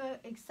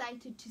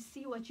excited to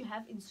see what you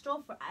have in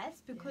store for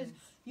us, because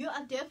you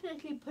are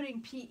definitely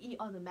putting PE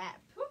on the map.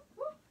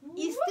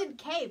 Eastern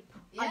Cape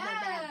on the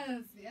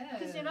map. Yes.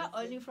 Because you're not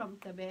only from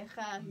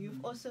Gqeberha,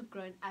 you've also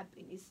grown up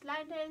in East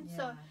London. Yeah.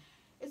 So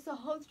it's a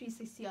whole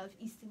 360 of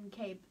Eastern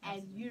Cape,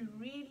 and you're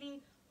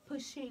really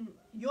pushing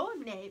your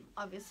name,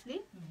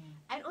 obviously,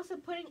 and also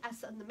putting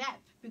us on the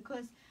map,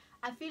 because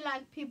I feel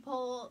like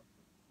people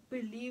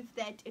believe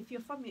that if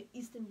you're from your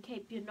Eastern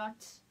Cape, you're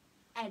not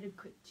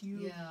adequate.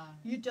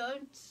 You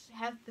don't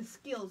have the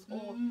skills,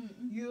 or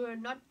you're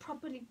not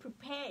properly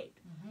prepared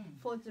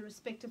for the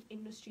respective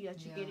industry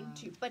that you're getting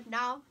to. But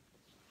now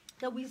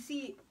that we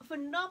see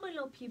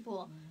phenomenal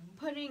people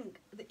putting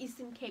the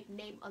Eastern Cape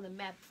name on the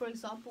map, for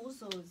example,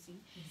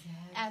 Zozi,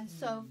 and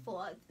so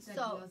forth.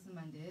 So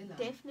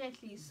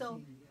definitely,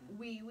 so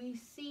we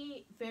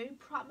see very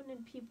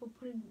prominent people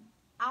putting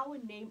our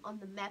name on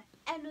the map,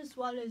 and as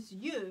well as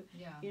you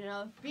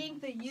know, being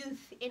the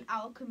youth in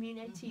our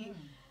community,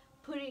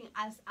 putting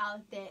us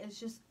out there is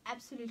just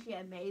absolutely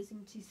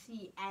amazing to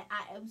see. And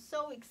I am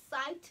so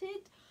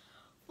excited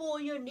for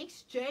your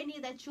next journey,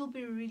 that you'll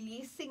be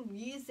releasing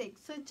music.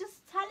 So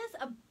just tell us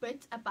a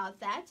bit about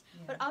that,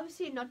 but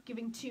obviously not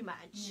giving too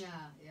much.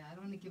 I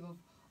don't want to give off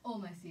all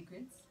my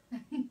secrets.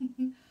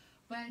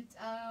 But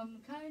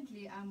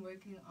currently I'm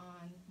working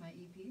on my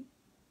EP,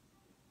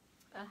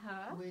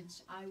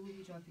 which I will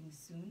be dropping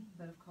soon,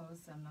 but of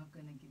course I'm not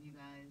going to give you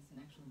guys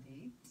an actual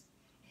date.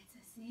 It's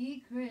a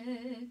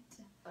secret.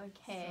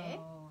 Okay.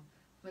 So,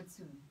 but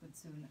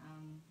soon.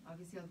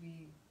 Obviously I'll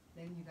be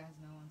letting you guys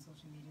know on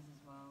social medias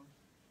as well,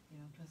 you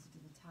know, closer to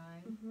the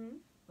time.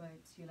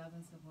 But your love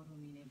and support will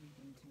mean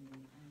everything to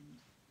me, and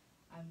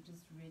I'm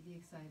just really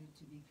excited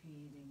to be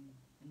creating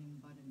an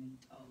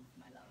embodiment of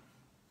my love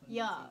for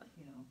music,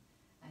 you know,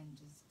 and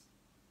just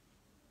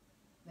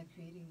like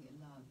creating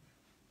love,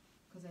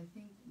 because I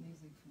think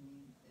music for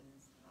me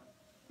is love.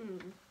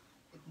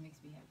 It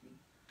makes me happy,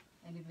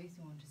 and it makes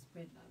me want to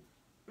spread love.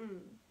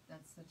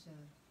 That's such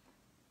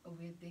a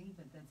weird thing,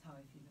 but that's how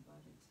I feel about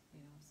it, you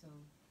know. So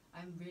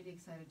I'm really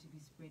excited to be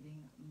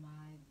spreading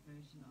my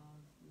version of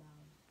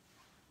love,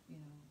 you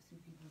know,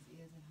 through people's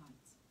ears and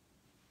hearts.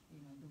 You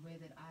know, the way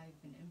that I've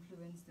been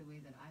influenced, the way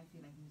that I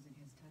feel like music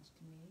has touched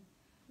me,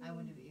 I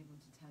want to be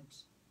able to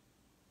touch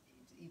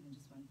even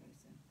just one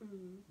person,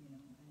 you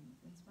know, and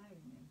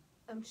inspiring them.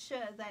 I'm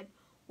sure that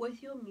with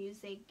your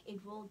music,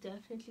 it will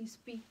definitely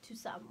speak to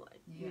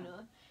someone, you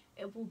know.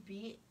 It will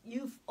be,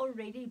 you've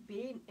already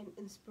been an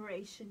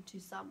inspiration to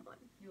someone.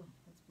 Yo,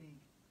 that's big.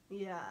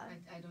 Yeah.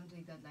 I don't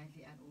take that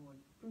lightly at all.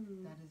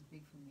 That is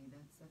big for me.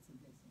 That's a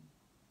blessing.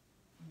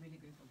 I'm really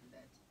grateful for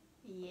that.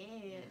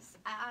 Yes.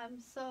 I'm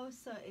so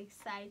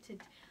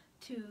excited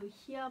to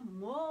hear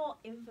more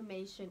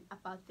information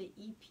about the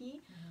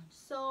EP.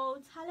 So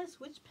tell us,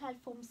 which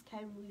platforms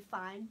can we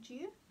find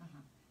you?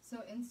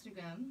 So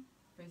Instagram,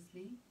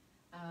 firstly.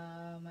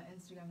 My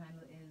Instagram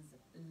handle is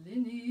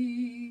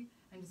Linathi_Linathi.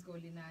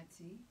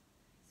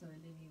 So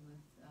Lini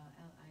with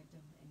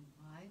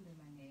L-I-N-Y, then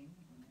my name,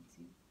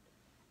 Linathi.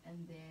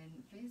 And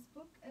then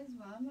Facebook as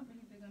well. I'm not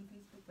really big on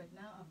Facebook, but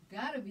now I've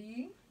got to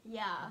be.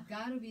 Yeah. I've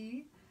got to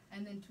be.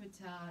 And then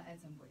Twitter at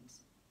some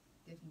point.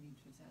 Definitely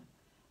Twitter.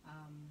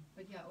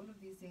 But yeah, all of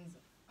these things,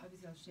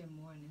 obviously I'll share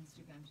more on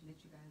Instagram to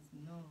let you guys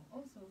know.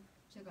 Also,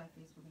 check out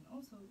Facebook and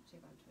also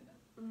check out Twitter.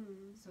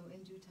 So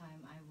in due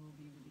time, I will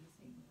be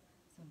releasing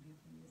some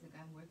beautiful music.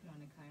 I'm working on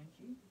it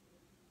currently.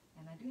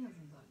 And I do have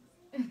some songs.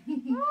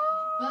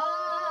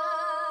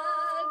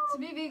 But To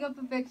me, being a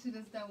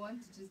perfectionist, I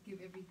want to just give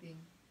everything,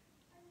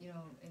 you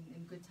know,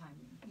 in good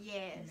timing.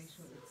 Yes. And make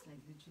sure it's like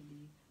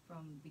literally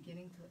from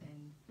beginning to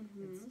end,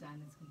 it's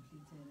done, it's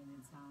completed, and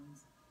it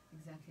sounds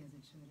exactly as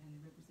it should, and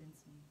it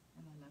represents me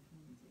and my love for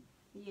music.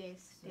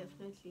 Yes, So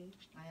definitely.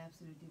 I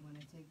absolutely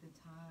want to take the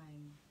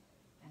time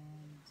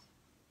and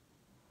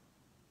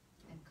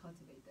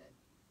cultivate that.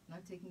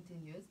 Not taking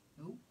 10 years,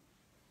 nope.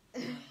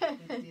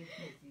 But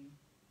definitely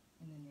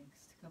in the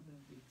next couple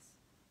of weeks.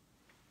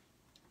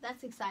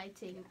 That's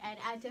exciting, and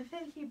I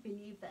definitely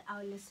believe that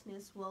our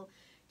listeners will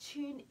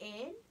tune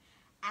in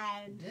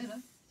and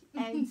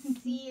and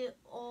see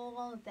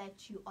all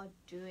that you are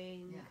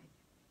doing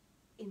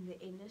in the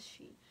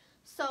industry.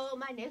 So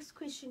my next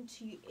question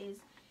to you is,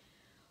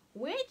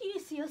 where do you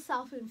see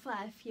yourself in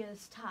 5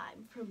 years'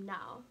 time from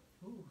now?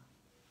 Ooh,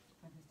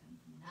 5 years' time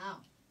from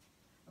now.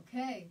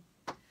 Okay.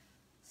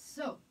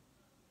 So,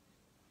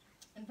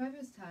 in 5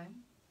 years'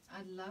 time,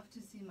 I'd love to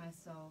see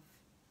myself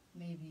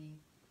maybe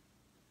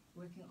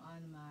working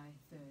on my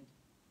third,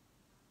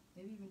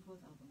 maybe even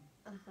fourth album.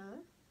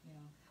 You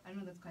know, I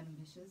know that's quite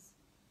ambitious,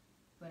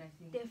 but I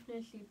think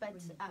definitely. But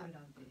when you put it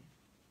out there,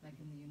 like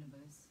in the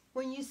universe,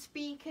 when you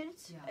speak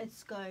it,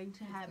 it's going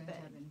to happen. It's going to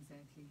happen,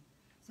 exactly.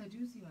 So I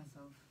do see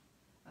myself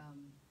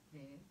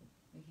there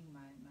making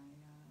my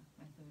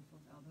third,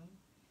 fourth album,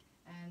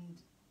 and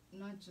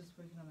not just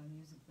working on my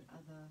music, but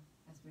other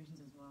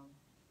aspirations as well.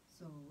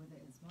 So whether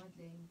it's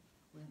modeling,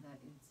 whether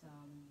it's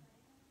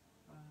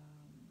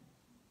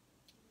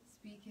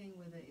speaking,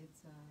 whether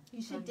it's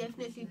you should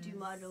definitely do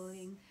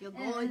modeling. You're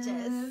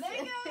gorgeous.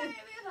 Thank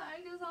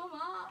you so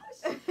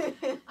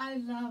much. I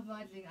love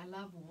modeling. I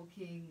love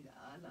walking.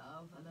 I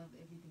love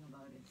everything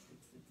about it.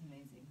 It's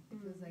amazing. It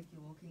feels like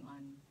you're walking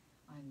on.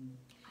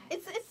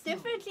 It's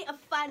definitely a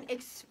fun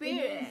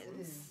experience.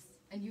 It is.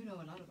 And you know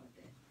a lot about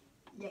that.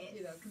 Yes.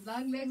 You know, because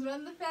long legs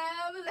run the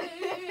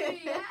family.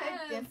 Yes.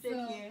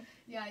 Definitely. So,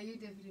 yeah, you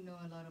definitely know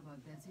a lot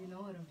about that. So you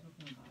know what I'm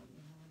talking about.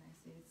 You know, when I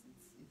say it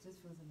just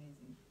feels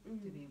amazing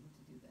to be able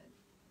to do that.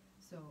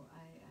 So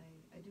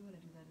I do want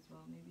to do that as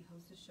well. Maybe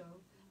host a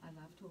show. I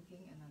love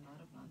talking and a lot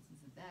of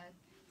nonsense at that.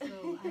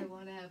 So I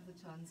want to have the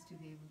chance to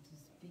be able to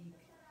speak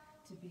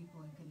to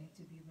people and connect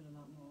to people a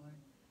lot more,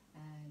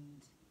 and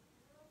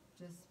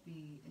just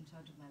be in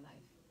charge of my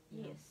life.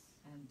 Yes.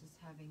 Know? And just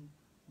having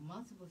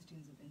multiple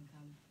streams of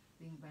income,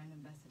 being brand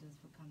ambassadors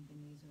for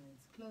companies, or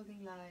it's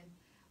clothing line,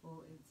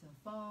 or it's a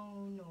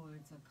phone, or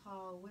it's a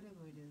car,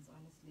 whatever it is.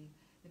 Honestly,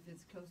 if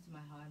it's close to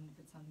my heart and if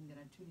it's something that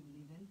I truly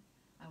believe in,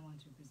 I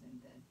want to represent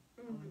that.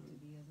 I want it to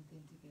be as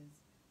authentic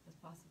as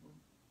possible.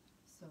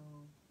 So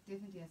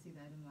definitely I see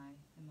that in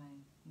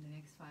the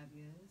next 5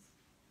 years.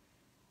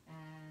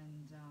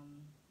 And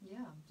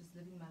yeah, just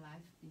living my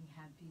life, being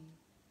happy,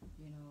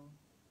 you know,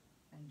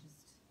 and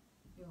just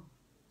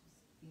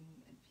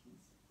being at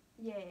peace.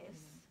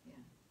 Yes.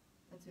 Yeah,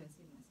 that's where I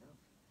see myself.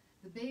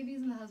 The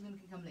babies and the husband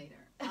can come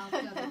later,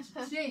 after the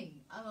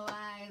cha-ching.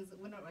 Otherwise,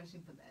 we're not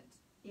rushing for that.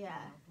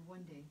 Yeah. For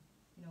one day,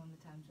 you know, when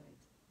the time's right.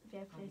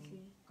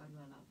 Definitely. God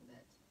will allow for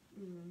that.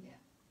 Yeah.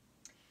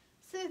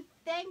 So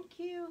thank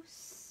you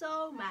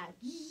so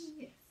much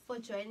for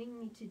joining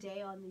me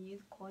today on the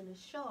Youth Corner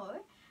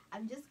show.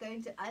 I'm just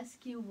going to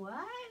ask you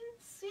one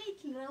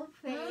sweet little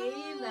favor.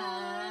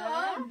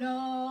 Oh,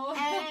 no.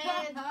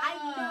 And I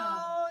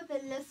know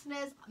the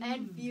listeners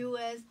and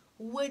viewers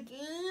would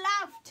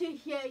love to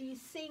hear you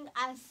sing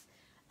us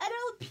a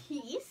little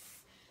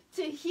piece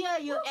to hear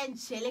your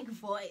angelic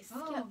voice.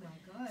 Oh,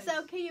 my gosh.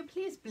 So can you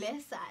please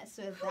bless us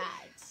with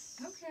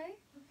that?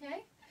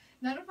 Okay.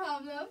 Not a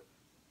problem.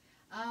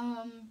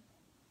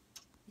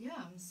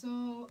 Yeah,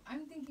 so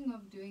I'm thinking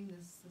of doing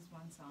this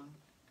one song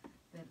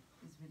that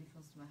is really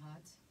close to my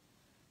heart.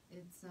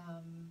 It's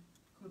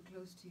called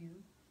Close to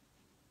You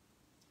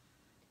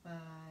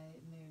by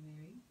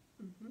Mary.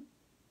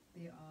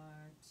 There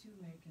are two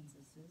American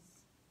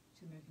sisters,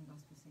 two American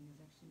gospel singers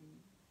actually,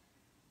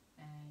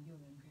 and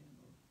you're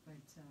incredible.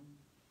 But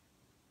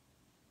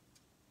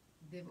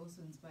they've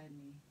also inspired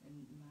me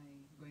in my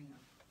growing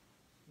up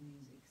in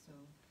music. So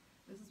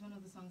this is one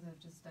of the songs that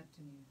have just stuck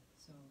to me.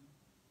 So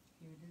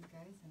here it is,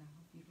 guys, and I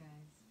hope you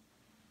guys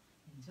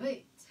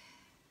enjoy it.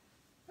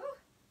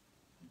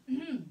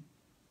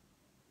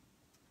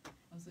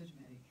 I'm so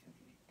dramatic.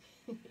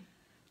 Okay.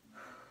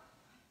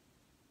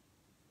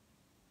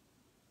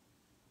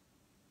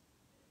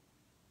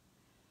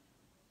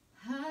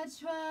 I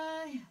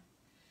try,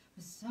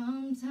 but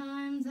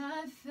sometimes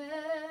I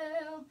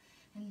fail,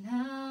 and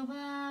now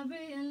I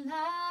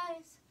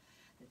realize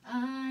that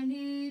I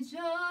need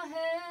your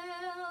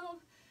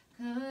help,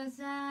 'cause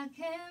I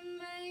can't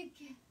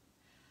make it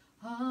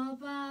all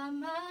by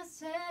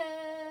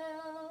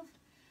myself.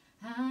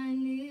 I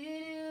need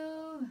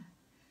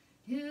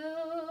you.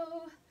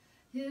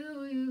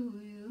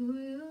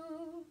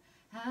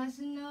 I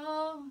should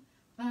know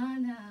by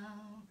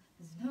now.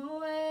 There's no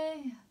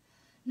way,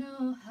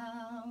 no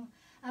how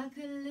I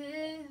could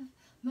live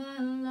my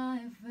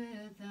life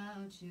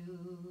without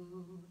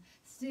you.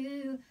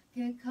 Still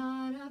get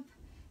caught up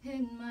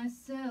in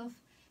myself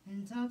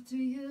and talk to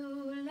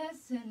you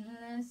less and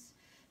less.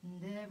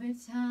 And every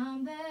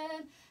man.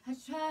 I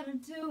try to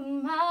do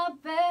my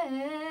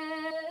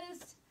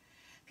best.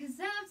 'Cause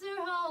after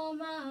all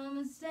my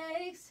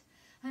mistakes,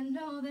 I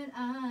know that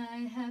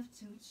I have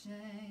to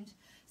change.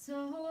 So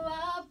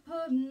I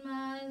put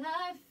my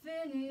life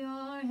in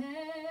your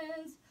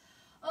hands.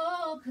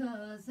 Oh,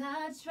 'cause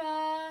I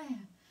try,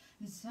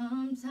 and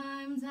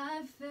sometimes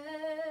I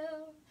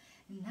fail.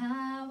 And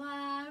now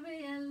I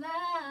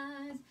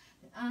realize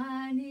that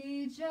I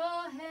need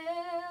your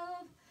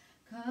help.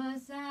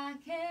 'Cause I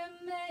can't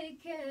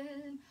make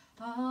it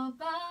all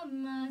by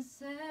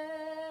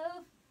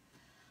myself.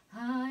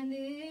 I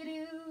need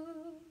you.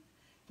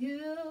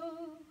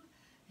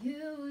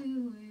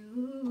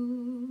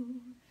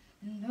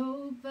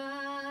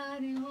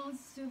 Nobody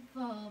wants to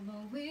fall,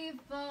 but we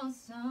fall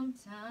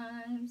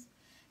sometimes.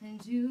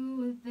 And you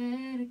were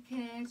there to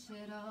catch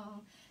it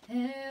all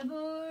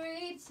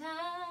every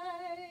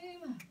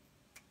time.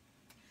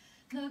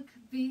 Look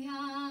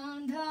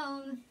beyond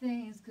all the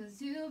things,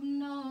 'cause you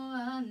know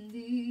I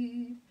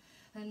need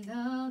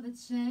another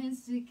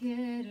chance to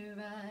get it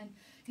right.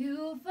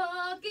 You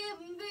forgive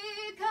me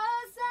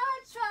 'cause I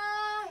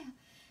try,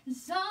 and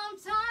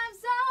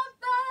sometimes I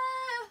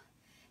fail.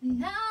 And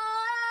now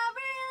I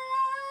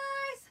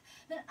realize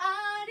that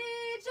I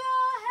need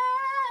your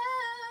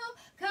help.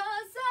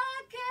 'Cause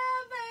I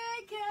can't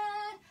make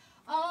it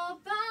all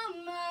by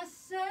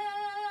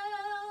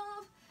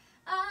myself.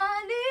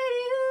 I need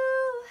you.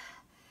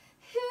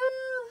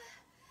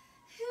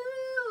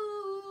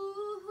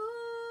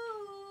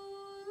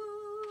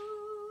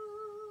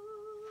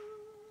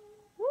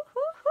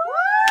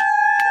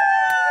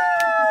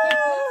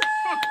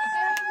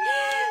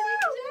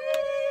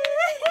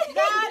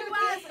 That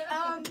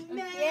was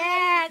amazing.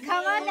 Yeah,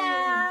 come on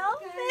now.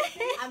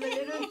 I'm a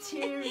little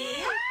teary.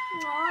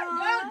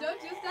 Girl,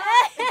 don't you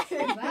stop.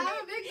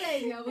 I'm a big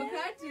baby. I will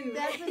cry too.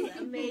 That was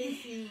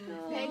amazing.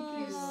 Thank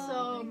you so Thank you much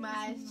so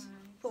much.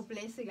 for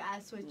blessing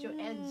us with your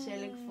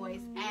angelic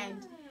voice.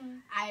 And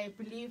I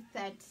believe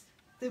that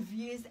the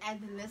viewers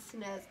and the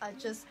listeners are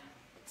just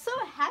so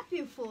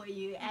happy for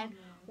you and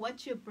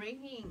what you're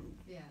bringing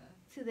Yeah.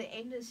 to the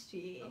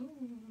industry. Oh,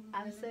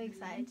 I'm so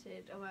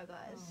excited. Oh my gosh.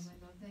 Oh my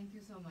God, thank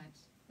you so much.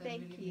 That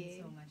Thank really means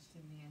you. so much to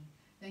me, and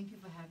thank you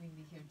for having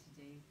me here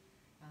today.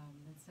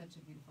 It's such a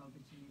beautiful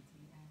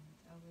opportunity, and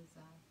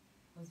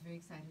I was very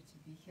excited to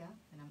be here,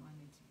 and I'm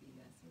honored to be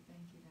here. So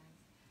thank you guys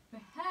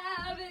for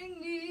having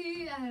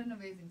me. I had an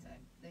amazing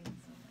time. Thank you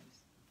so much.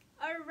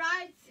 All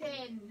right,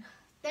 then.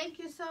 Thank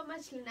you so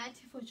much,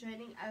 Linathi, for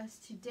joining us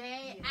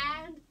today.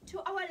 Yeah. And to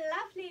our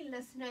lovely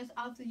listeners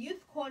of the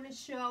Youth Corner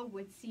Show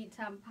with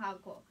Sita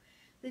Mpako.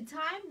 The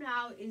time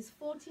now is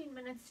 14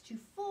 minutes to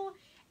 4.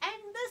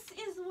 And this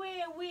is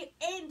where we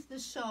end the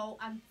show,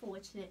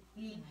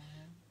 unfortunately,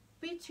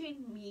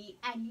 between me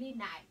and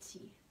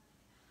Linathi.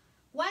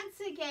 Once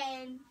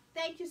again,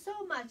 thank you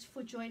so much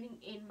for joining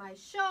in my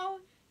show.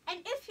 And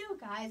if you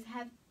guys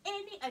have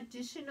any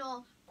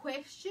additional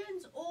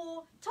questions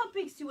or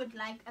topics you would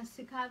like us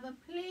to cover,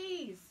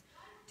 please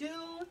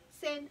do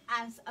send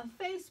us a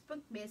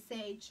Facebook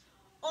message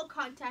or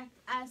contact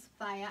us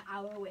via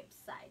our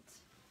website.